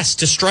said yes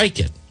to strike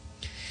it.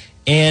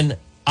 And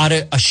out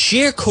of a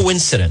sheer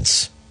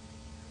coincidence,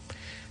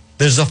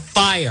 there's a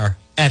fire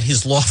at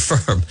his law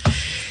firm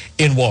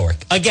in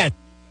Warwick. Again,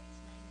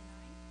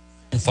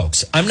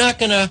 folks, we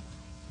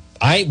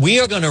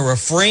are going to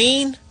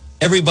refrain.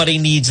 Everybody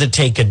needs to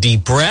take a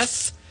deep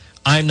breath.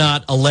 I'm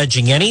not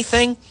alleging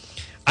anything.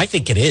 I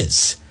think it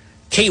is.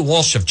 Kate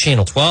Walsh of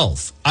Channel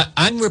 12.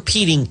 I'm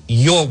repeating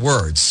your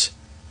words.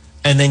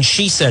 And then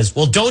she says,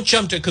 well, don't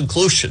jump to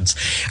conclusions.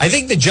 I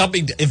think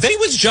if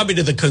anyone's jumping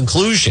to the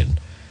conclusion,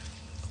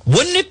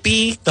 wouldn't it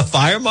be the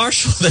fire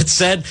marshal that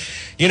said,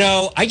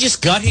 I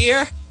just got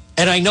here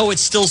and I know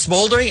it's still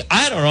smoldering.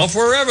 I don't know if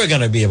we're ever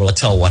going to be able to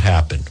tell what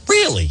happened.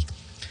 Really?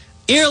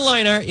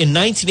 Airliner in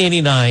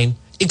 1989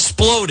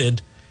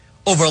 exploded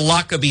over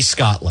Lockerbie,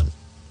 Scotland.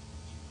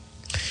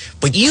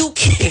 But you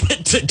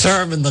can't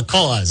determine the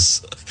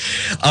cause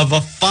of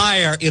a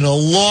fire in a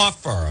law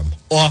firm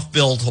off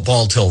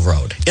Bald Hill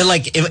Road. Am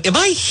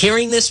I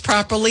hearing this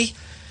properly?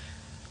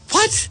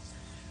 What?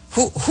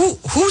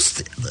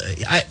 Who's?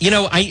 I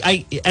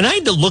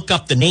had to look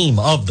up the name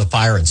of the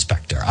fire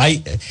inspector.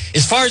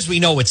 As far as we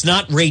know, it's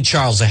not Ray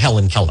Charles or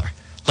Helen Keller.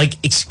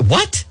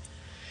 What?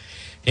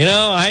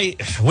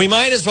 We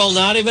might as well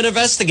not even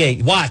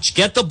investigate. Watch,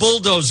 get the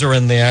bulldozer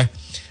in there.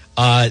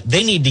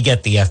 They need to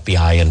get the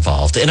FBI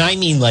involved. And I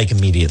mean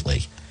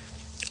immediately.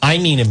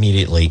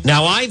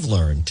 Now, I've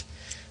learned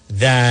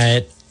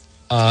that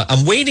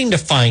I'm waiting to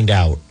find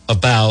out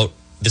about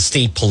the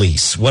state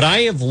police. What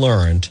I have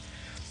learned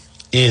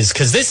is,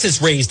 because this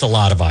has raised a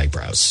lot of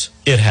eyebrows.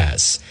 It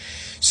has.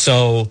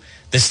 So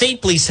the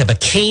state police have a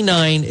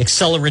K9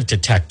 accelerant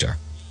detector.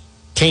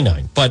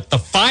 K9. But the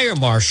fire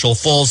marshal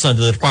falls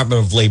under the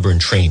Department of Labor and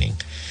Training.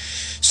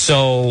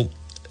 So,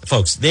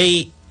 folks,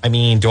 do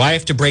I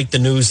have to break the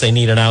news? They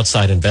need an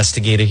outside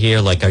investigator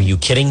here? Are you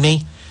kidding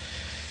me?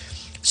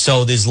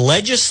 So there's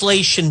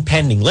legislation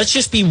pending. Let's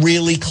just be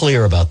really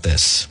clear about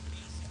this.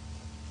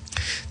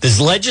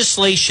 There's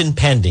legislation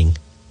pending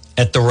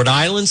at the Rhode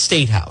Island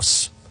State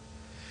House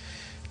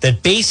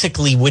that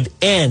basically would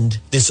end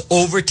this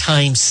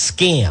overtime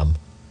scam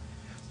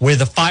where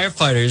the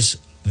firefighters,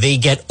 they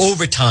get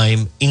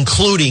overtime,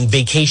 including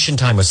vacation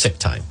time or sick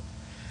time.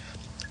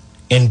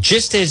 And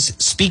just as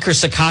Speaker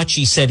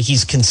Sakachi said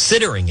he's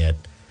considering it,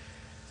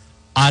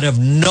 out of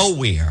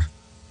nowhere,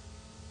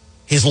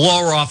 his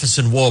law office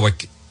in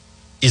Warwick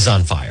is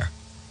on fire.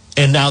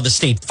 And now the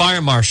state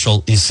fire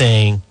marshal is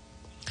saying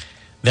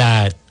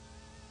that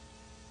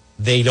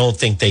they don't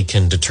think they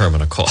can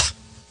determine a cause.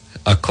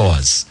 All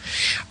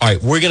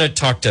right, we're going to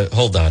talk to,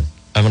 hold on.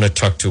 I'm going to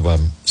talk to, let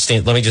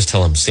me just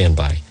tell him, stand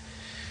by.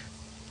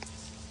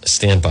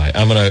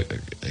 We're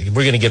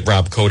going to get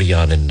Rob Cody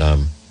on in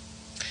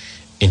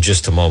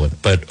just a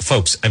moment. But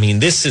folks,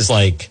 this is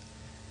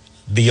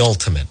the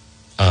ultimate,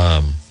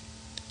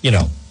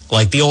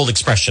 the old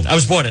expression. I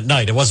was born at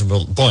night. I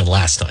wasn't born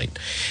last night.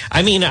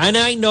 And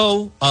I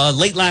know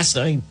late last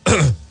night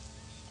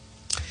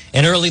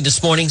and early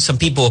this morning, some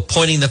people are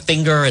pointing the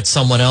finger at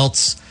someone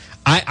else.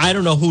 I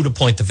don't know who to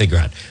point the finger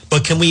at.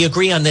 But can we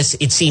agree on this?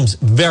 It seems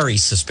very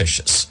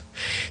suspicious.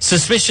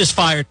 Suspicious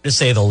fire, to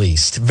say the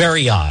least.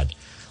 Very odd.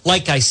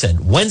 Like I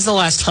said, when's the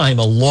last time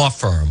a law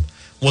firm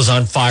was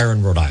on fire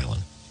in Rhode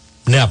Island?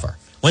 Never.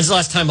 When's the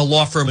last time a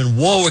law firm in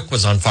Warwick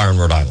was on fire in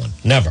Rhode Island?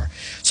 Never.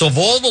 So of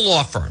all the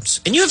law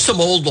firms, and you have some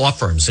old law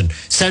firms in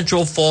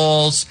Central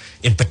Falls,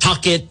 in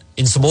Pawtucket,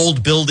 in some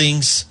old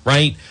buildings,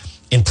 right?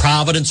 In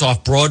Providence,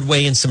 off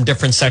Broadway, in some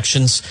different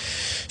sections.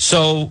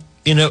 So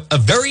in a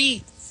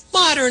very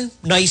modern,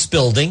 nice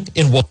building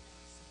in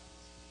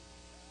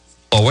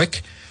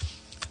Warwick,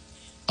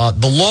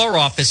 the law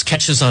office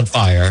catches on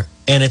fire,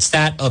 and it's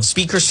that of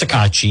Speaker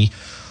Sakachi,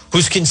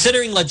 who's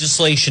considering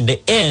legislation to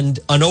end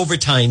an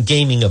overtime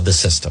gaming of the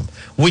system,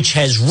 which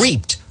has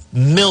reaped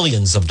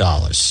millions of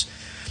dollars.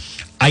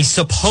 I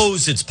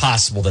suppose it's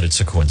possible that it's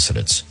a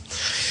coincidence.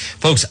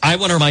 Folks, I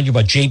want to remind you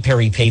about J.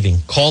 Perry Paving.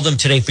 Call them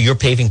today for your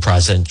paving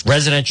project.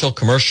 Residential,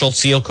 commercial,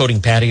 seal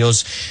coating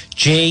patios.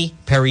 J.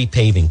 Perry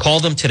Paving. Call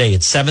them today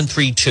at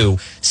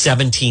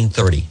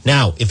 732-1730.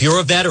 Now, if you're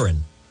a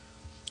veteran,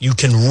 you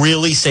can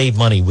really save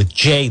money with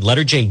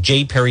letter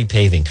J. Perry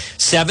Paving.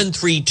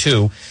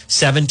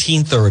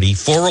 732-1730,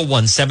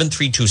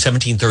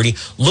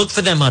 401-732-1730. Look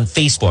for them on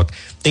Facebook.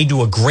 They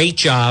do a great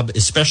job,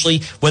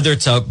 especially whether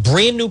it's a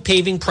brand new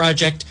paving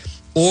project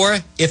or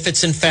if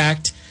it's in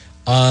fact,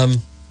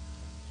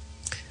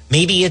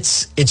 maybe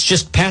it's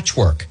just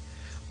patchwork.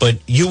 But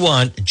you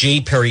want J.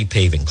 Perry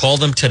Paving. Call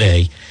them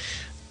today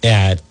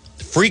at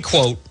free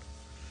quote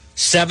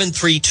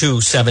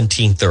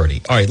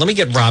 732-1730. All right, let me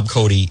get Rob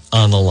Cody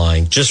on the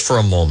line just for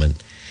a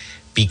moment,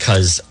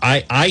 because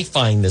I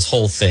find this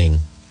whole thing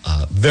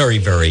very,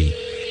 very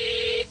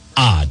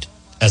odd,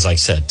 as I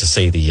said, to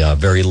say the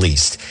very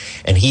least.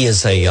 And he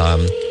is a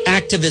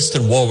activist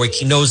in Warwick.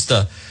 He knows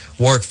the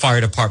Warwick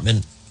Fire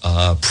Department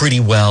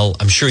pretty well.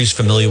 I'm sure he's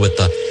familiar with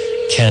the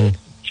Ken.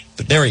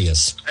 But there he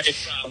is.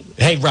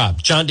 Hey,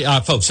 Rob. John,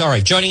 folks, all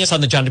right, joining us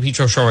on the John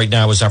DePetro Show right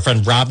now is our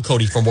friend Rob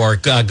Cody from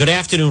Warwick. Good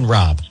afternoon,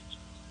 Rob.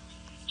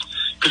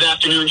 Good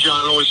afternoon,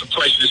 John. Always a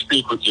pleasure to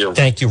speak with you.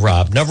 Thank you,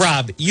 Rob. Now,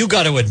 Rob, you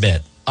got to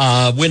admit,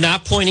 we're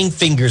not pointing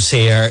fingers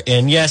here.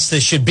 And yes,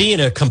 this should be in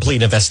a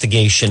complete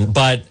investigation.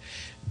 But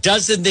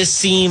doesn't this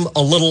seem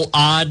a little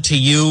odd to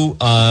you,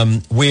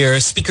 where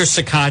Speaker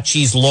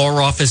Sakachi's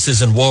law office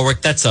is in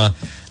Warwick? That's a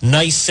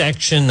nice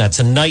section. That's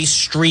a nice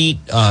street,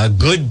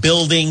 good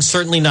building,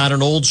 certainly not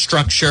an old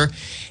structure.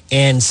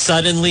 And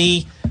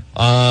suddenly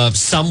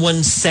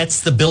someone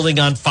sets the building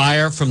on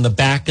fire from the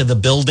back of the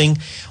building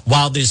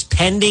while there's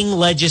pending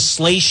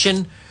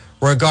legislation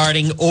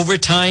regarding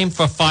overtime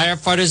for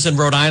firefighters in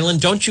Rhode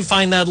Island. Don't you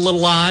find that a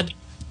little odd?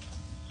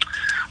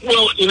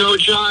 Well,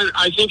 John,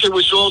 I think it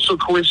was also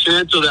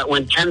coincidental that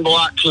when Ken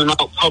Block came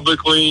out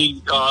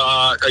publicly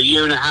a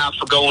year and a half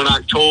ago in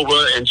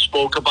October and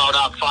spoke about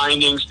our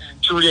findings,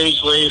 2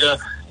 days later,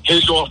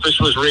 his office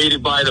was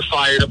raided by the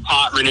fire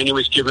department and he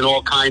was given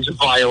all kinds of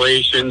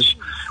violations.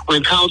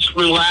 When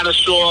Councilman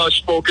Lattisaw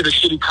spoke at the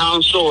city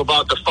council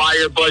about the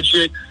fire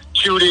budget,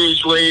 2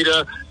 days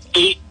later,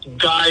 8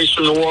 guys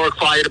from the Warwick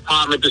Fire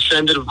Department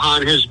descended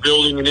upon his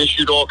building and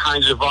issued all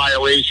kinds of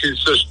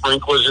violations to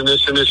sprinklers and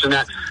this and this and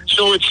that.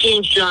 So it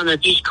seems, John,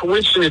 that these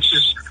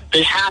coincidences,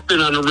 they happen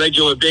on a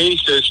regular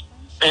basis,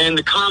 and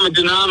the common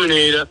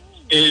denominator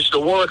is the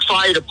Warwick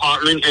Fire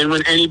Department, and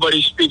when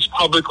anybody speaks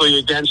publicly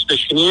against the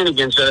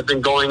shenanigans that have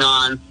been going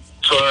on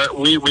for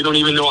we don't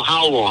even know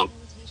how long.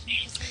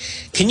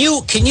 Can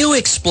you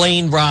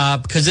explain,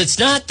 Rob, because it's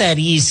not that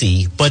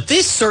easy, but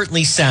this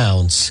certainly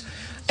sounds,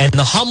 and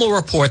the Hummel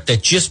report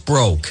that just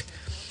broke,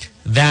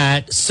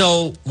 that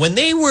so when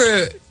they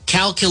were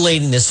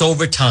calculating this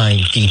overtime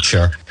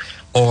feature,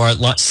 or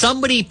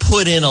somebody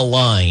put in a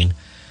line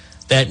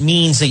that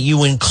means that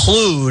you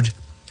include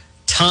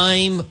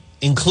time,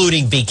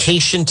 including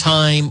vacation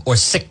time or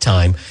sick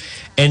time,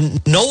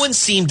 and no one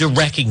seemed to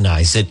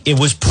recognize it. It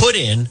was put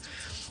in,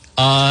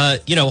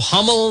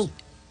 Hummel,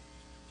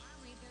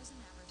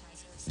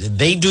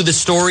 they do the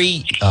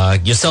story,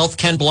 yourself,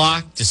 Ken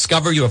Block,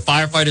 discover your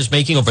firefighters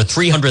making over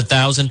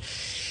 $300,000.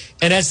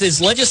 And as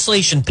there's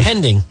legislation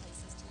pending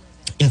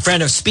in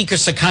front of Speaker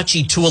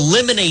Sakachi to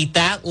eliminate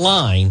that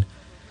line,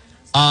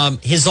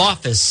 his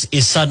office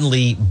is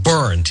suddenly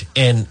burned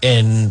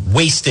and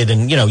wasted,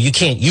 and you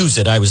can't use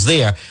it. I was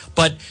there.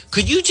 But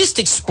could you just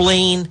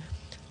explain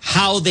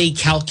how they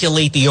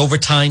calculate the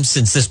overtime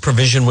since this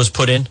provision was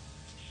put in?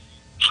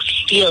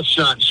 Yes,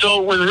 John.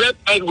 So when Rep.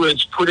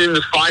 Edwards put in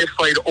the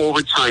firefight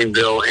overtime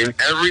bill, and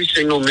every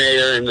single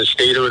mayor in the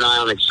state of Rhode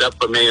Island,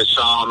 except for Mayor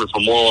Solomon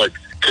from Warwick,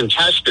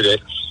 contested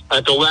it,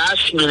 at the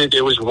last minute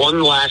there was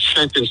one last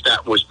sentence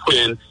that was put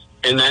in,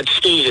 and that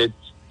stated,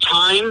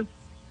 time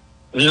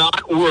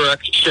not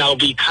worked shall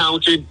be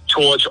counted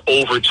towards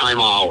overtime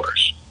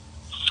hours.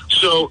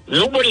 So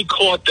nobody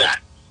caught that.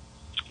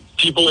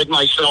 People like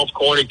myself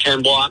caught it,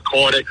 Ken Block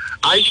caught it.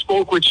 I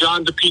spoke with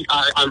John DePetro,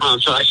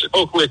 I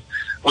spoke with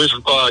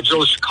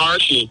Joe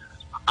Sakachi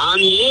on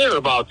the air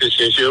about this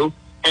issue,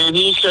 and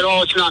he said,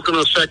 it's not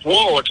going to affect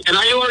Warwick. And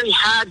I already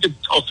had the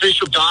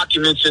official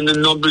documents and the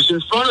numbers in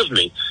front of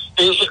me.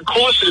 And of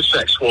course it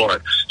affects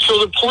Warwick. So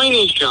the point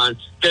is, John,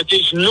 that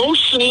there's no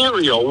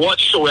scenario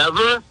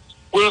whatsoever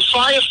where a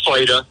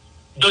firefighter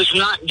does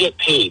not get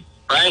paid,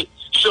 right?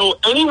 So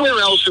anywhere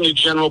else in the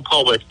general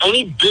public,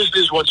 any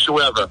business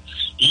whatsoever,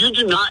 you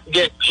do not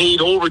get paid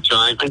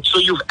overtime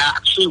until you've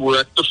actually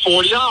worked the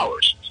 40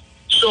 hours.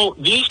 So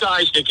these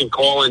guys, they can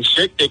call in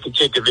sick, they can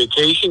take a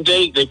vacation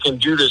day, they can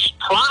do this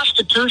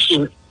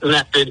prostitution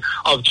method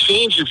of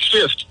change of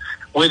shift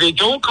where they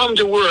don't come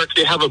to work,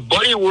 they have a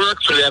buddy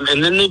work for them,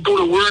 and then they go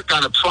to work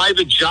on a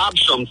private job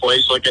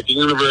someplace, like at the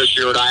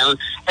University of Rhode Island,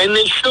 and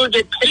they still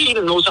get paid,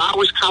 and those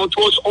hours count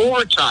towards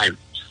overtime.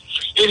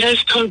 It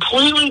has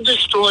completely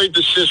destroyed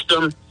the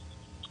system.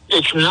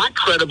 It's not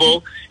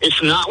credible.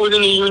 It's not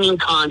within the union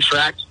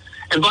contract.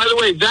 And by the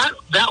way, that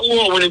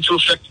law went into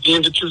effect at the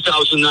end of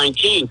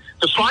 2019.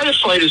 The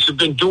firefighters have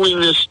been doing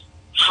this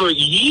for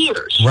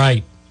years.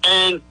 Right.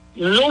 And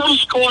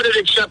nobody's caught it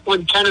except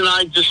when Ken and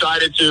I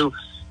decided to,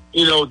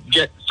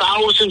 get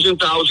thousands and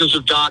thousands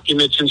of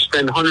documents and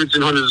spend hundreds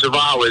and hundreds of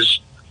hours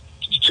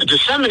to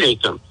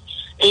disseminate them.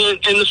 And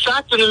the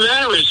fact of the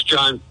matter is,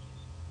 John,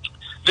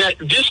 that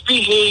this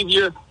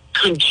behavior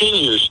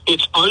continues.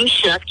 It's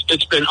unchecked.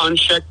 It's been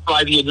unchecked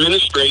by the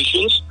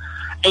administrations,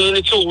 and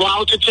it's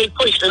allowed to take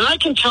place. And I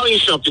can tell you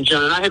something,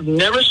 John, and I have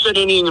never said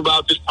anything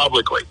about this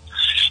publicly.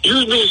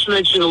 You just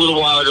mentioned a little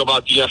while ago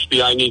about the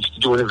FBI needs to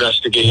do an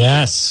investigation.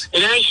 Yes.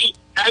 And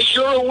as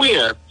you're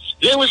aware,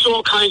 there was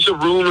all kinds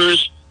of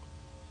rumors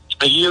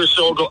a year or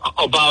so ago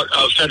about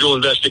a federal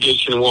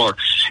investigation in war.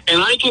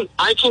 And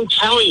I can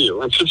tell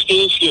you and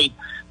substantiate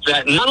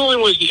that not only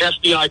was the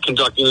FBI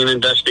conducting an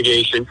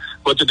investigation,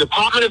 but the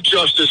Department of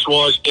Justice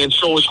was, and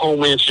so was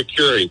Homeland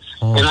Security.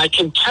 And I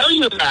can tell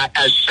you that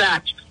as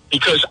fact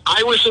because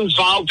I was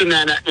involved in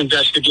that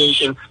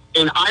investigation,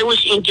 and I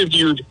was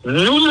interviewed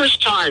numerous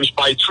times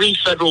by 3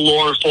 federal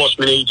law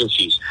enforcement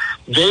agencies.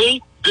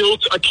 They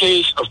built a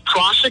case of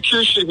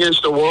prosecution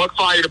against the Warwick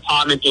Fire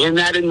Department and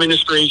that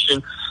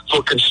administration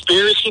for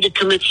conspiracy to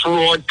commit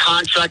fraud,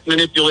 contract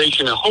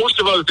manipulation, a host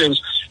of other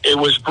things. It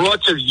was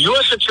brought to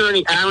U.S.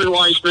 Attorney Aaron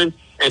Weissman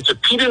and to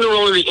Peter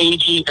Neroli, the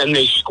AG, and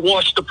they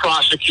squashed the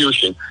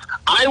prosecution.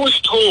 I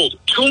was told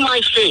to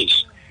my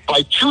face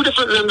by 2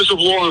 different members of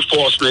law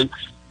enforcement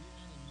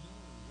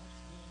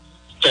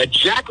that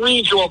Jack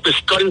Reed's office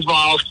got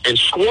involved and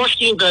squashed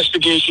the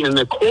investigation, and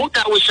the quote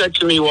that was said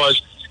to me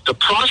was, the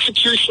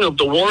prosecution of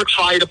the Warwick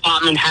Fire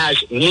Department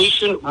has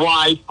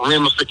nationwide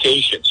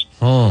ramifications.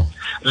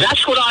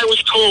 That's what I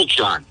was told,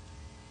 John,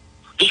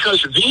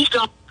 because these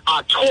guys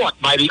are taught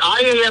by the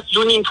IAF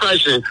union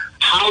president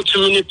how to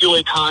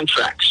manipulate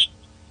contracts.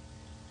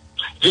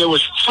 There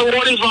was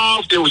fraud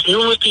involved. There was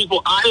numerous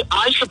people.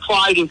 I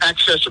supplied in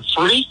excess of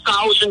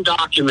 3,000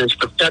 documents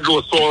to federal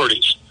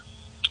authorities.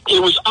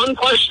 It was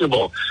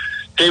unquestionable.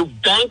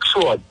 Bank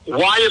fraud,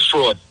 wire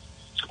fraud,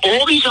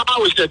 all these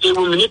hours that they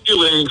were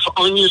manipulating for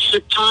unused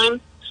sick time,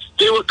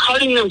 they were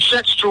cutting them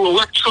checks through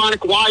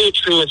electronic wire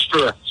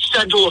transfer,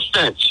 federal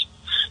offense.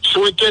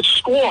 So it gets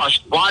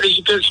squashed. Why does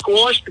it get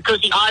squashed?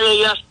 Because the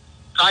IAFF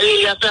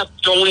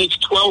donates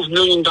 $12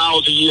 million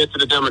a year to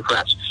the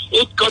Democrats.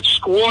 It got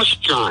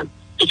squashed, John.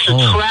 It's a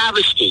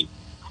travesty.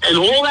 And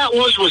all that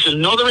was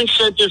another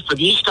incentive for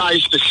these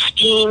guys to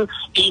scheme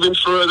even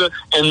further,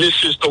 and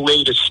this is the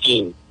latest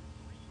scheme.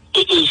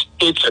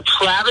 It's a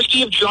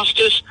travesty of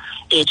justice.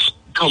 It's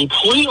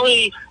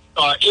completely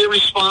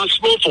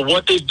irresponsible for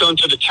what they've done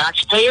to the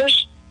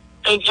taxpayers.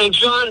 And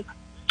John,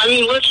 I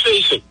mean, let's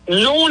face it,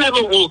 no one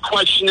ever will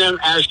question them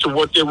as to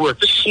what they're worth.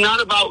 This is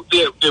not about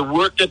their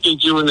work that they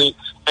do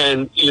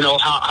and you know,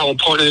 how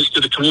important it is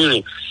to the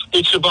community.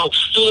 It's about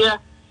fair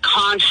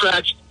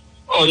contract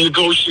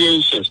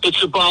negotiations.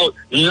 It's about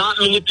not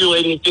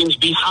manipulating things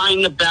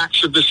behind the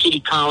backs of the city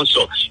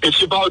council.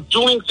 It's about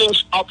doing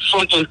things up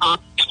front and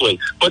honestly.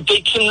 But they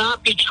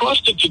cannot be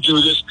trusted to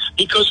do this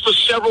because for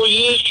several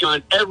years,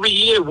 John, every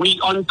year we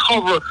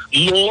uncover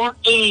more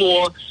and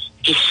more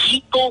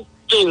deceitful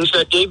things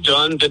that they've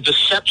done, the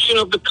deception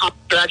of the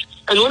contract.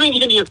 And let me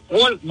give you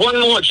one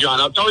more,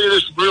 John. I'll tell you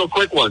this real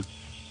quick one.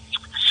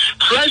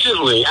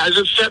 Presently, as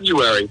of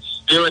February,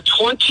 there are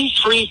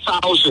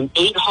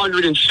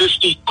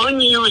 23,850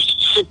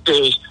 unused sick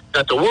days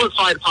that the Warwick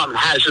Fire Department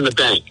has in the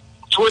bank.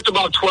 It's worth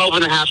about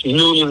 $12.5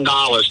 million.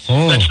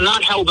 That's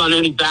not held on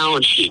any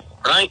balance sheet,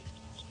 right?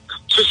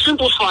 To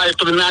simplify it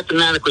for the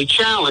mathematically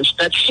challenged,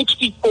 that's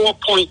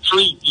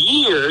 64.3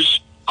 years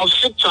of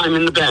sick time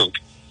in the bank.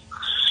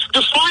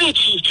 The fire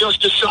chief just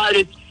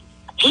decided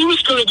he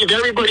was going to give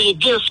everybody a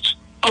gift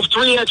of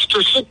 3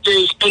 extra sick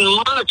days and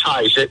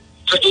monetize it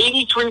for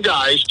 83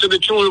 guys to the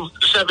tune of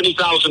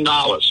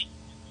 $70,000.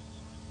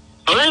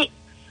 All right?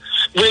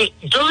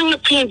 During the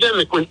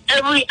pandemic, when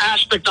every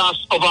aspect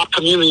of our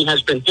community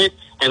has been hit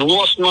and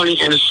lost money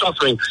and is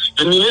suffering,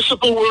 the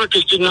municipal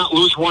workers did not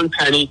lose one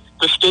penny.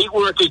 The state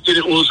workers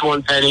didn't lose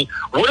one penny.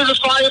 What did the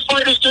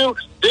firefighters do?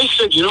 They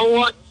said, you know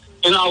what?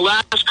 In our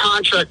last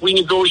contract we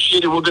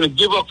negotiated, we're going to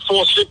give up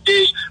 4 sick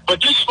days, but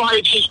this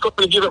fire chief's going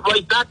to give it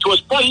right back to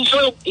us. But he's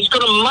going to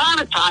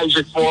monetize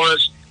it for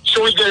us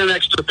so we get an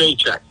extra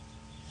paycheck.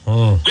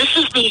 This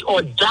is the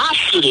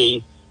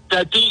audacity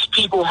that these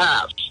people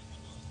have.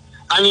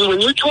 I mean,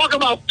 when you talk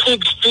about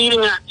pigs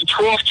feeding at the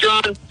trough,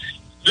 John,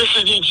 this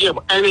is the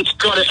example, and it's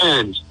got to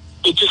end.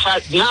 It just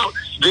has now.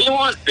 They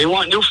want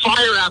new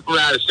fire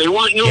apparatus. They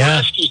want new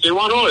rescues. They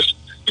want all this.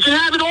 You can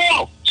have it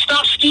all.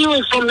 Stop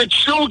stealing from the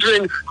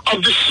children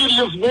of the city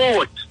of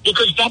Warwick,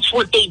 because that's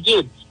what they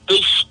did.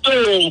 They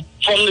stole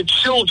from the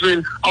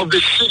children of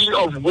the city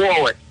of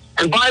Warwick.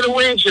 And by the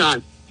way,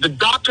 John, the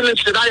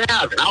documents that I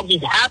have, and I'll be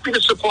happy to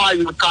supply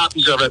you with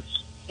copies of it,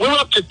 we're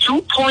up to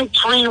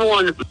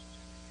 $2.31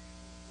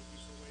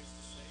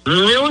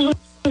 million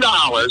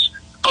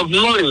of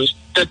monies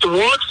that the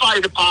Warwick Fire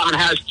Department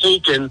has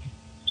taken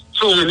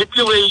through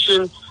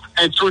manipulation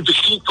and through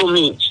deceitful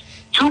means.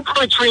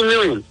 $2.3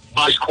 million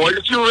buys quite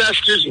a few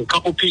rescues and a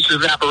couple pieces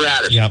of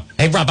apparatus. Yep.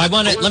 Hey, Rob,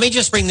 let me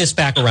just bring this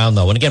back around,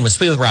 though. And again, we're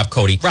speaking with Rob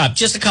Cody. Rob,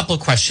 just a couple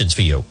of questions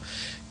for you.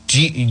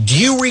 Do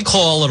you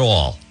recall at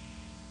all?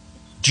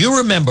 Do you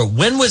remember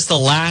when was the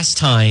last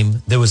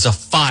time there was a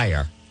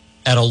fire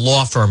at a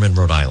law firm in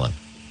Rhode Island?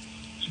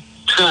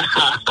 Come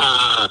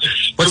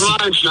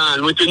on,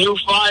 John. With the new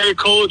fire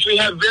codes, we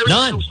have very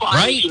few fires.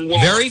 Right?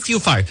 Very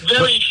few fires.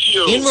 Very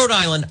few. In Rhode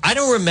Island, I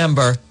don't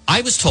remember.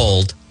 I was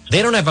told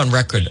they don't have on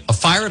record a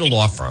fire at a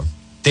law firm.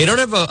 They don't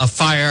have a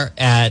fire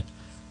at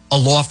a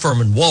law firm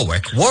in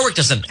Warwick. Warwick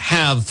doesn't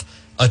have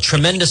a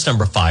tremendous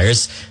number of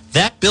fires.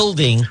 That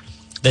building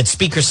that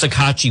Speaker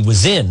Sakachi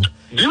was in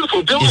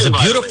beautiful building, is a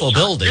beautiful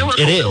building.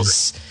 Beautiful it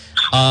is.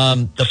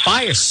 The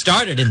fire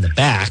started in the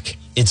back.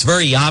 It's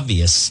very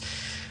obvious.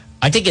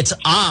 I think it's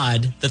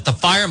odd that the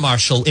fire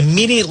marshal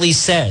immediately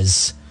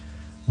says,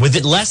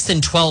 within less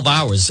than 12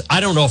 hours, I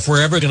don't know if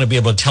we're ever going to be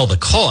able to tell the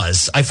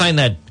cause. I find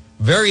that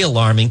very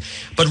alarming.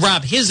 But,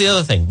 Rob, here's the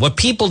other thing. What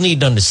people need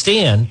to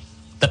understand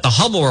that the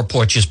Hummel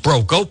report just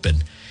broke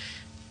open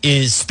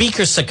is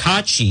Speaker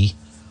Sakachi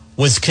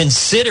was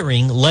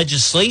considering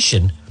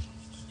legislation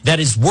that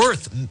is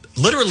worth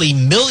literally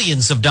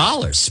millions of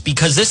dollars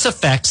because this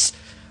affects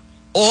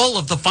all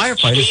of the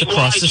firefighters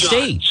across the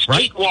state,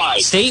 right?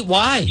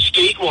 Statewide.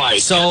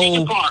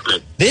 So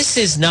this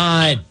is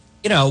not,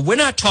 we're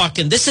not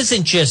talking, this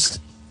isn't just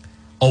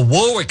a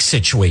Warwick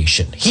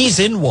situation. He's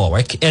in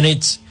Warwick and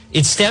it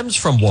stems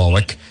from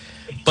Warwick,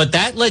 but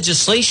that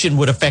legislation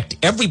would affect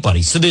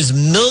everybody. So there's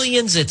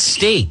millions at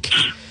stake.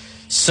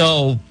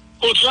 So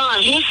well,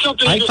 John, here's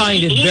something I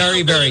find it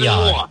very, very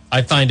odd.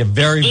 I find it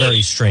very,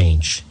 very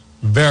strange.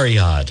 Very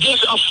odd.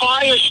 There's a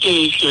fire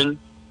station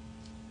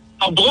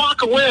a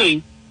block away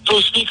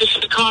from Speaker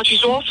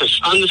Sakachi's office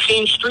on the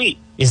same street.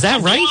 Is that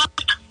right? A block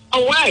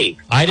away.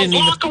 I didn't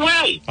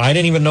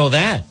even know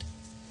that.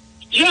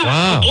 Yeah,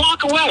 Wow. a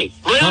block away,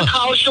 right on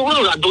College Hill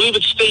Road. I believe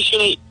it's Station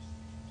 8.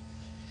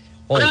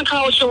 Right on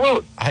College Hill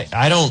Road.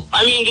 I don't.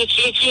 I mean, it's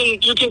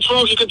in, you can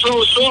throw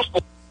a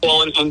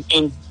softball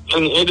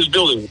in his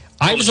building.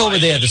 I was over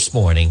there this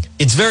morning.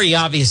 It's very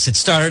obvious it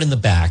started in the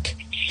back.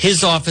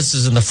 His office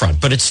is in the front,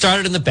 but it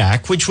started in the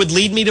back, which would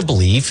lead me to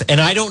believe, and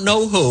I don't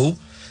know who,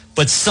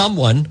 but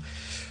someone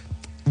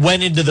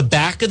went into the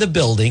back of the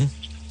building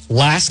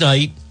last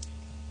night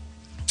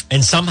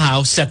and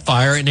somehow set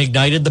fire and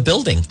ignited the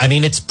building. I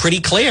mean, it's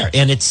pretty clear,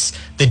 and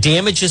the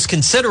damage is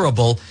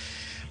considerable,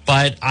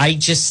 but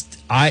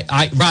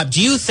Rob,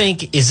 do you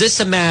think, is this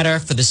a matter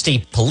for the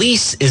state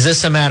police? Is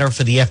this a matter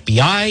for the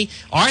FBI?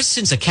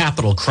 Arson's a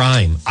capital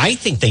crime. I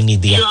think they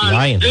need the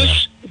FBI in there.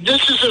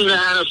 This is a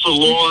matter for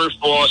law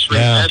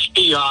enforcement,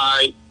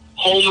 FBI,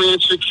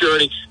 Homeland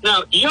Security.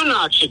 Now, you're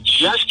not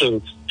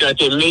suggesting that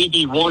there may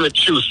be one or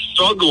two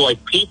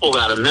thug-like people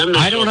that are members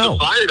of the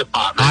fire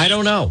department. I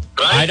don't know.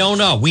 Right? I don't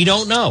know. We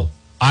don't know.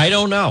 I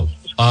don't know.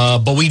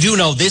 But we do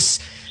know this.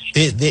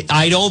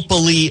 I don't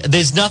believe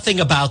there's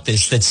nothing about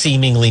this that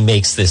seemingly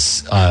makes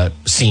this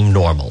seem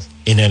normal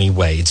in any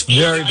way. It's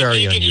very,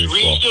 very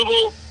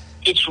unusual.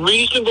 It's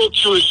reasonable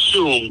to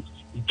assume,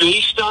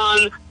 based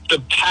on the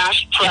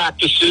past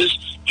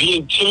practices, the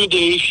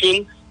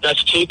intimidation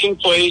that's taking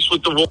place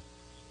with the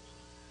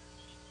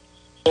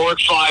Warwick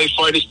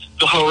firefighters,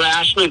 the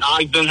harassment.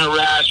 I've been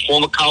harassed.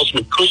 Former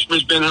Councilman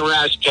Kushner's been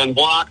harassed. Ken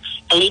Block.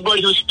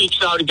 Anybody who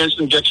speaks out against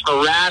them gets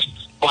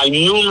harassed by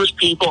numerous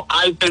people.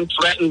 I've been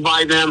threatened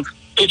by them.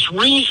 It's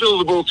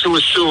reasonable to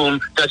assume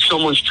that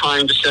someone's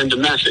trying to send a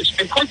message.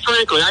 And quite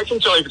frankly, I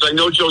can tell you, because I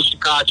know Joe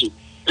Sikachi,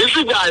 this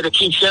is a guy that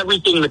keeps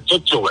everything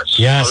meticulous.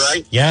 Yes. All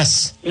right?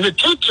 Yes.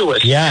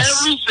 Meticulous.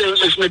 Yes.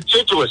 Everything is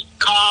meticulous.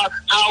 Car,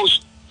 house,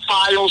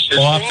 files, his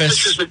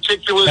office is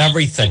meticulous.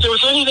 Everything. If there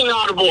was anything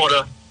out of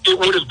order, it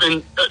would have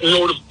been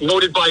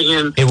noted by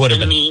him. It would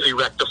have been immediately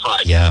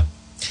rectified. Yeah.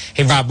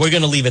 Hey, Rob, we're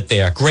going to leave it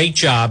there. Great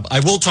job.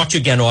 I will talk to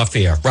you again off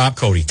air. Rob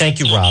Cody. Thank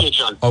you, Rob. Thank you,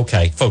 John.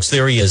 Okay, folks,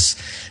 there he is.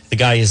 The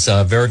guy is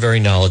very, very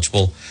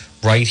knowledgeable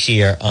right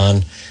here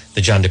on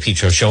the John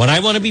DePetro Show. And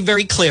I want to be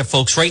very clear,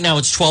 folks. Right now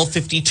it's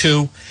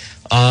 12:52.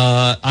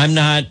 I'm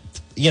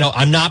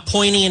not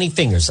pointing any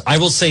fingers. I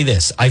will say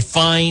this. I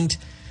find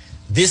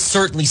this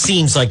certainly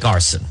seems like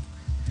arson.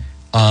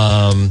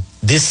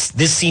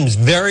 This seems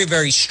very,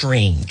 very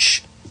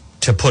strange,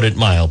 to put it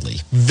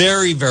mildly.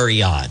 Very,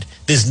 very odd.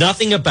 There's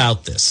nothing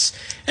about this.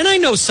 And I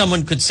know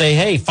someone could say,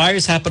 hey,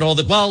 fires happen all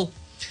the... Well,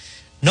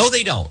 no,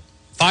 they don't.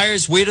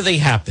 Fires, where do they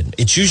happen?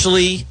 It's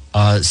usually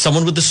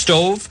someone with the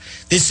stove.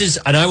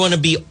 And I want to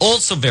be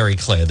also very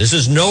clear, this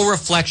is no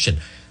reflection.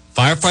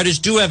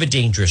 Firefighters do have a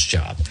dangerous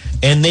job,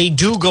 and they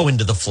do go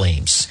into the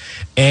flames.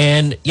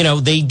 And,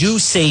 they do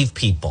save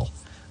people.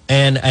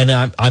 And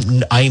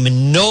I'm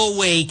in no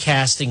way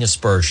casting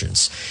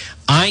aspersions.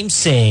 I'm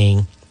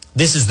saying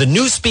this is the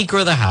new Speaker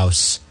of the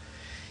House.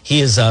 He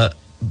is a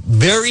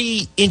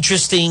very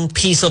interesting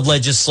piece of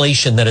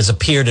legislation that has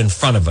appeared in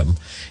front of him.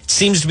 It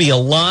seems to be a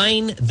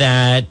line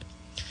that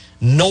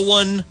no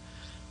one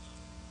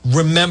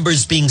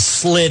remembers being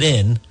slid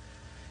in.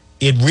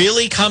 It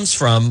really comes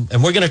from,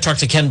 and we're going to talk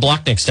to Ken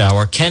Block next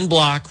hour, Ken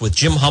Block with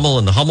Jim Hummel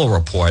and the Hummel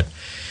Report.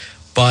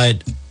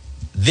 But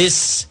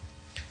this,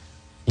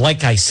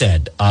 like I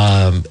said,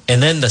 and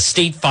then the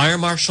state fire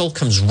marshal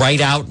comes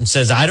right out and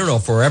says, I don't know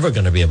if we're ever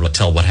going to be able to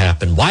tell what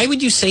happened. Why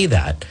would you say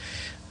that?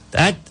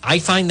 I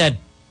find that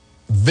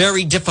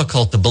very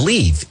difficult to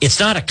believe. It's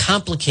not a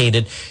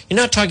complicated, you're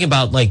not talking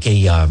about like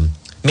a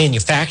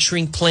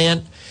manufacturing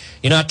plant.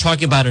 You're not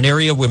talking about an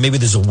area where maybe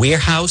there's a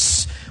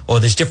warehouse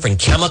or there's different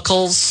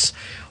chemicals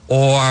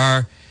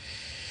or,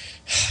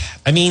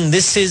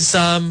 this is,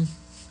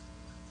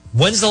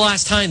 when's the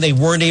last time they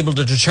weren't able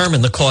to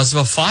determine the cause of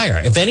a fire?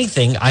 If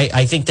anything,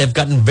 I think they've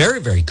gotten very,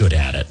 very good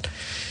at it.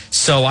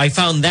 So I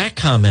found that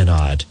comment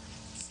odd.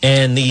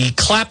 And the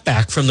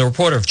clapback from the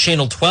reporter of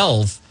Channel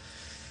 12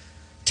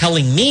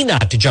 telling me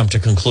not to jump to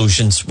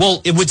conclusions.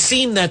 Well, it would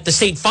seem that the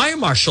state fire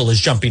marshal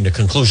is jumping to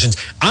conclusions.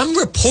 I'm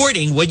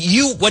reporting what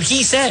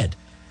he said.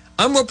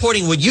 I'm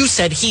reporting what you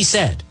said he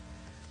said.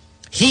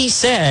 He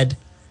said,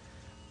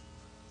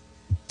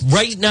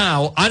 right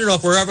now, I don't know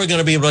if we're ever going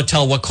to be able to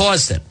tell what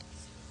caused it.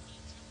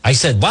 I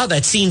said, wow,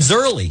 that seems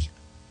early.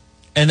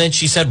 And then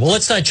she said, well,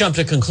 let's not jump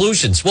to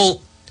conclusions.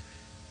 Well,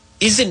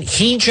 isn't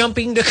he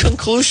jumping to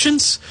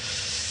conclusions?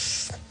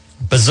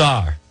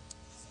 Bizarre.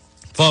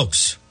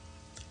 Folks,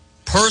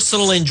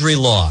 personal injury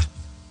law.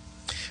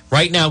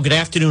 Right now, good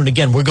afternoon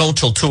again. We're going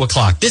till 2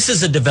 o'clock. This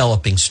is a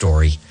developing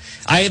story.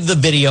 I have the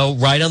video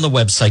right on the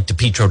website,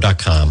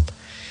 DePetro.com.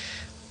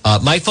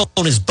 My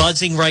phone is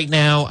buzzing right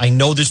now. I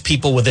know there's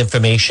people with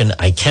information.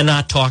 I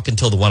cannot talk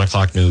until the 1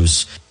 o'clock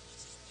news.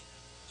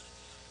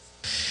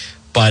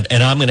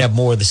 And I'm going to have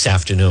more this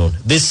afternoon.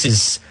 This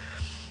is,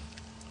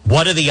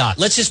 what are the odds?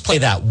 Let's just play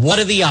that. What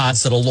are the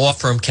odds that a law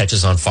firm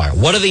catches on fire?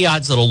 What are the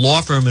odds that a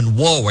law firm in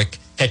Warwick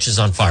catches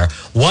on fire?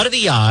 What are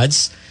the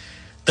odds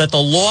that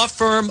the law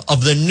firm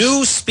of the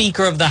new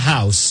Speaker of the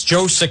House,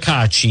 Joe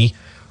Sikachi,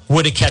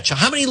 would it catch?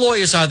 How many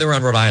lawyers are there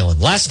on Rhode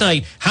Island? Last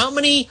night, how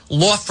many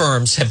law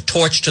firms have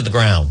torched to the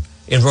ground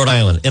in Rhode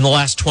Island in the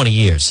last 20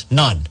 years?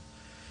 None.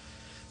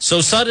 So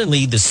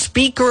suddenly, the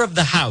Speaker of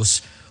the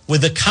House,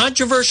 with a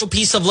controversial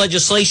piece of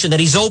legislation that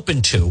he's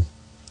open to,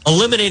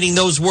 eliminating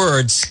those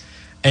words,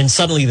 and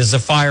suddenly there's a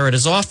fire at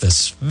his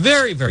office.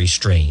 Very, very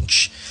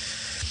strange.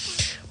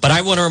 But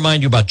I want to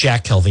remind you about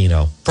Jack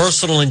Calvino,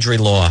 personal injury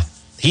law.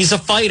 He's a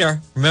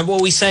fighter. Remember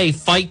what we say,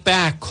 fight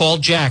back. Call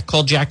Jack.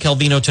 Call Jack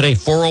Calvino today,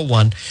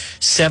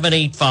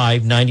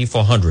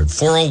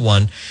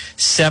 401-785-9400.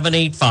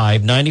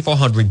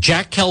 401-785-9400.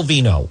 Jack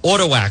Calvino,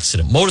 auto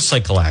accident,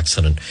 motorcycle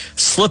accident,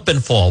 slip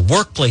and fall,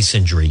 workplace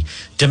injury,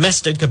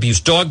 domestic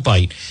abuse, dog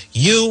bite.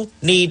 You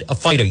need a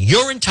fighter.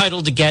 You're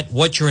entitled to get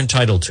what you're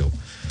entitled to.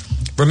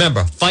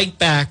 Remember, fight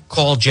back.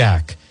 Call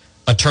Jack.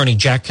 Attorney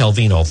Jack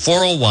Calvino,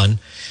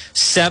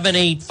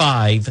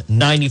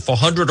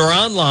 401-785-9400 or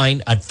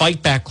online at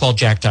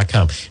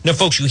fightbackcalljack.com. Now,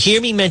 folks, you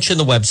hear me mention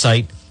the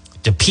website,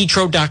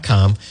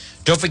 DePetro.com.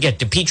 Don't forget,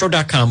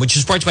 DePetro.com, which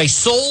is brought to you by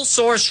Soul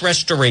Source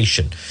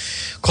Restoration.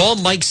 Call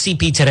Mike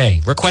CP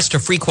today. Request a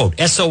free quote,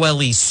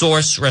 SOLE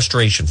Source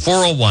Restoration,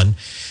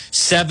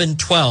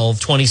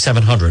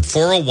 401-712-2700.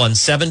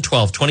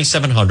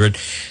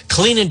 401-712-2700.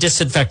 Clean and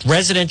disinfect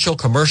residential,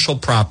 commercial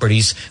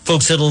properties.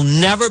 Folks, it'll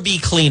never be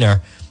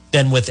cleaner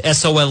than with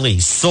SOLE,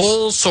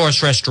 Soul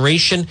Source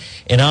Restoration,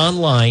 and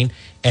online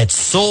at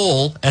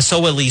SOLE,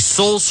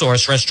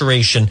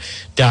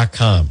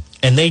 soulsourcerestoration.com.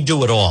 And they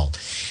do it all.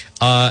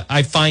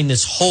 I find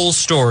this whole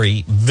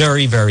story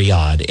very, very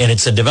odd. And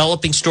it's a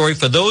developing story.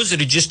 For those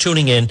that are just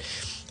tuning in,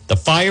 the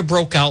fire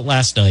broke out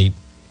last night.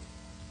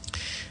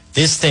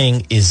 This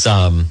thing is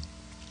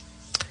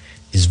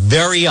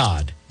very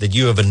odd that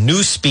you have a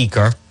new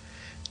speaker,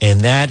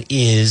 and that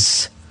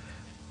is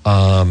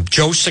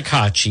Joe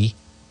Sacacci,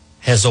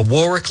 has a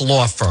Warwick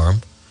law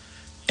firm,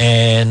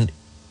 and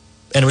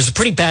it was a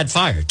pretty bad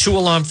fire.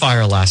 2-alarm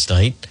fire last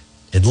night,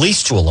 at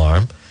least 2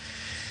 alarm,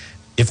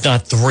 if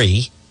not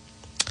 3,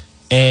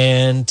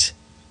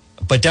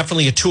 but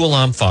definitely a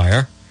 2-alarm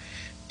fire.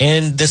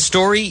 And the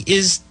story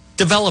is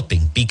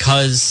developing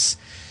because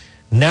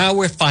now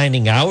we're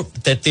finding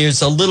out that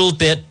there's a little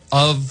bit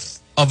of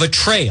a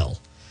trail.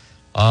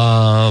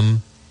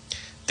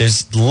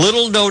 There's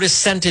little notice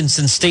sentence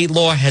in state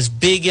law has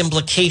big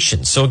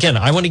implications. So again,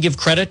 I want to give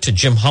credit to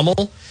Jim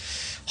Humble,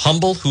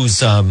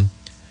 who's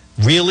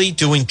really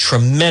doing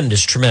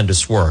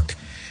tremendous work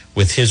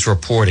with his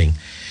reporting.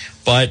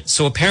 But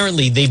so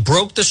apparently they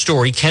broke the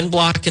story, Ken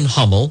Block and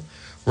Hummel,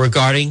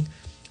 regarding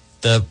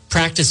the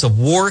practice of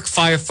Warwick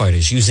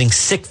firefighters using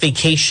sick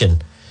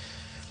vacation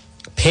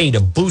pay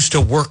to boost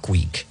a work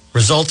week,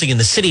 resulting in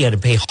the city had to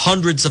pay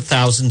hundreds of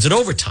thousands in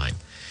overtime.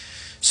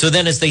 So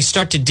then as they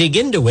start to dig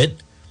into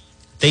it,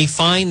 they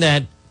find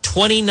that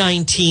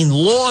 2019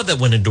 law that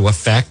went into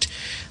effect,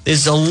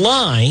 there's a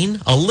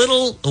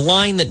little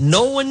line that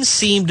no one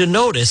seemed to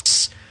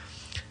notice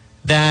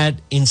that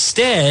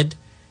instead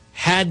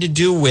had to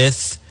do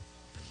with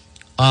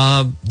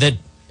that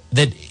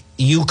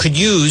you could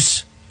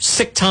use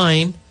sick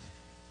time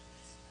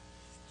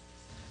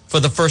for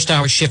the first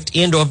hour shift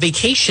and or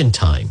vacation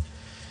time.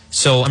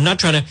 So I'm not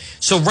trying to,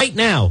 so right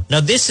now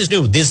this is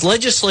new. There's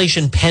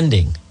legislation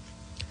pending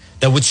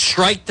that would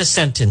strike the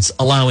sentence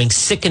allowing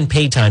sick and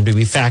pay time to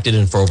be factored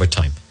in for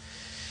overtime.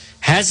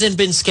 Hasn't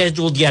been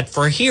scheduled yet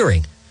for a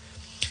hearing.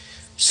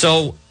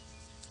 So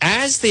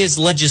as there's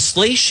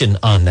legislation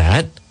on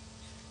that,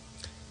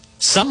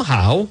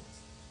 somehow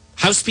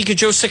House Speaker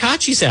Joe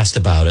Sacacci's asked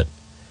about it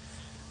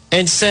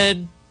and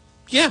said,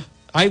 yeah,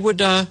 I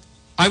would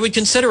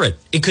consider it.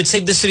 It could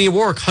save the city of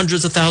Warwick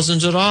hundreds of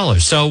thousands of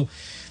dollars. So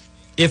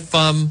if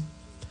to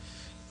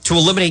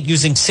eliminate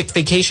using sick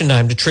vacation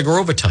time to trigger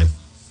overtime.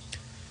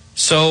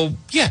 So,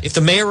 yeah, if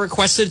the mayor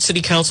requested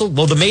city council,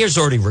 well, the mayor's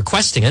already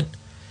requesting it.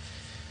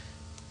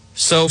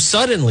 So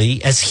suddenly,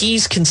 as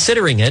he's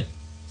considering it,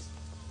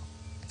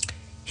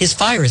 his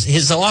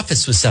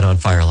office was set on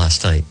fire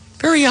last night.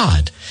 Very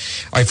odd.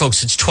 All right,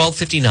 folks, it's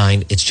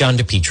 12:59. It's John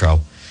DePetro.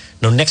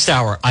 No, next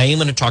hour, I am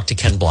going to talk to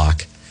Ken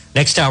Block.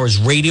 Next hour is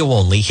radio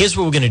only. Here's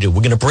what we're going to do.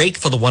 We're going to break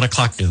for the 1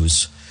 o'clock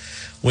news.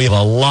 We have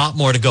a lot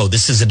more to go.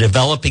 This is a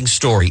developing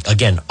story.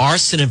 Again,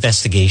 arson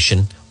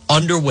investigation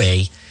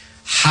underway.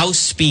 House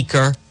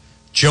Speaker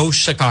Joe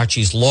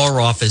Sacacci's law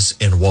office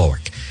in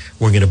Warwick.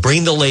 We're going to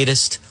bring the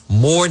latest,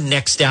 more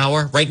next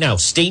hour. Right now,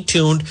 stay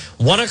tuned.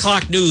 1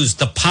 o'clock news,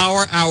 the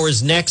power hour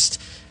is next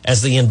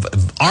as the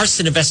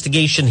arson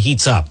investigation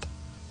heats up.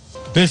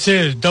 This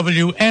is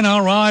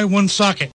WNRI Woonsocket.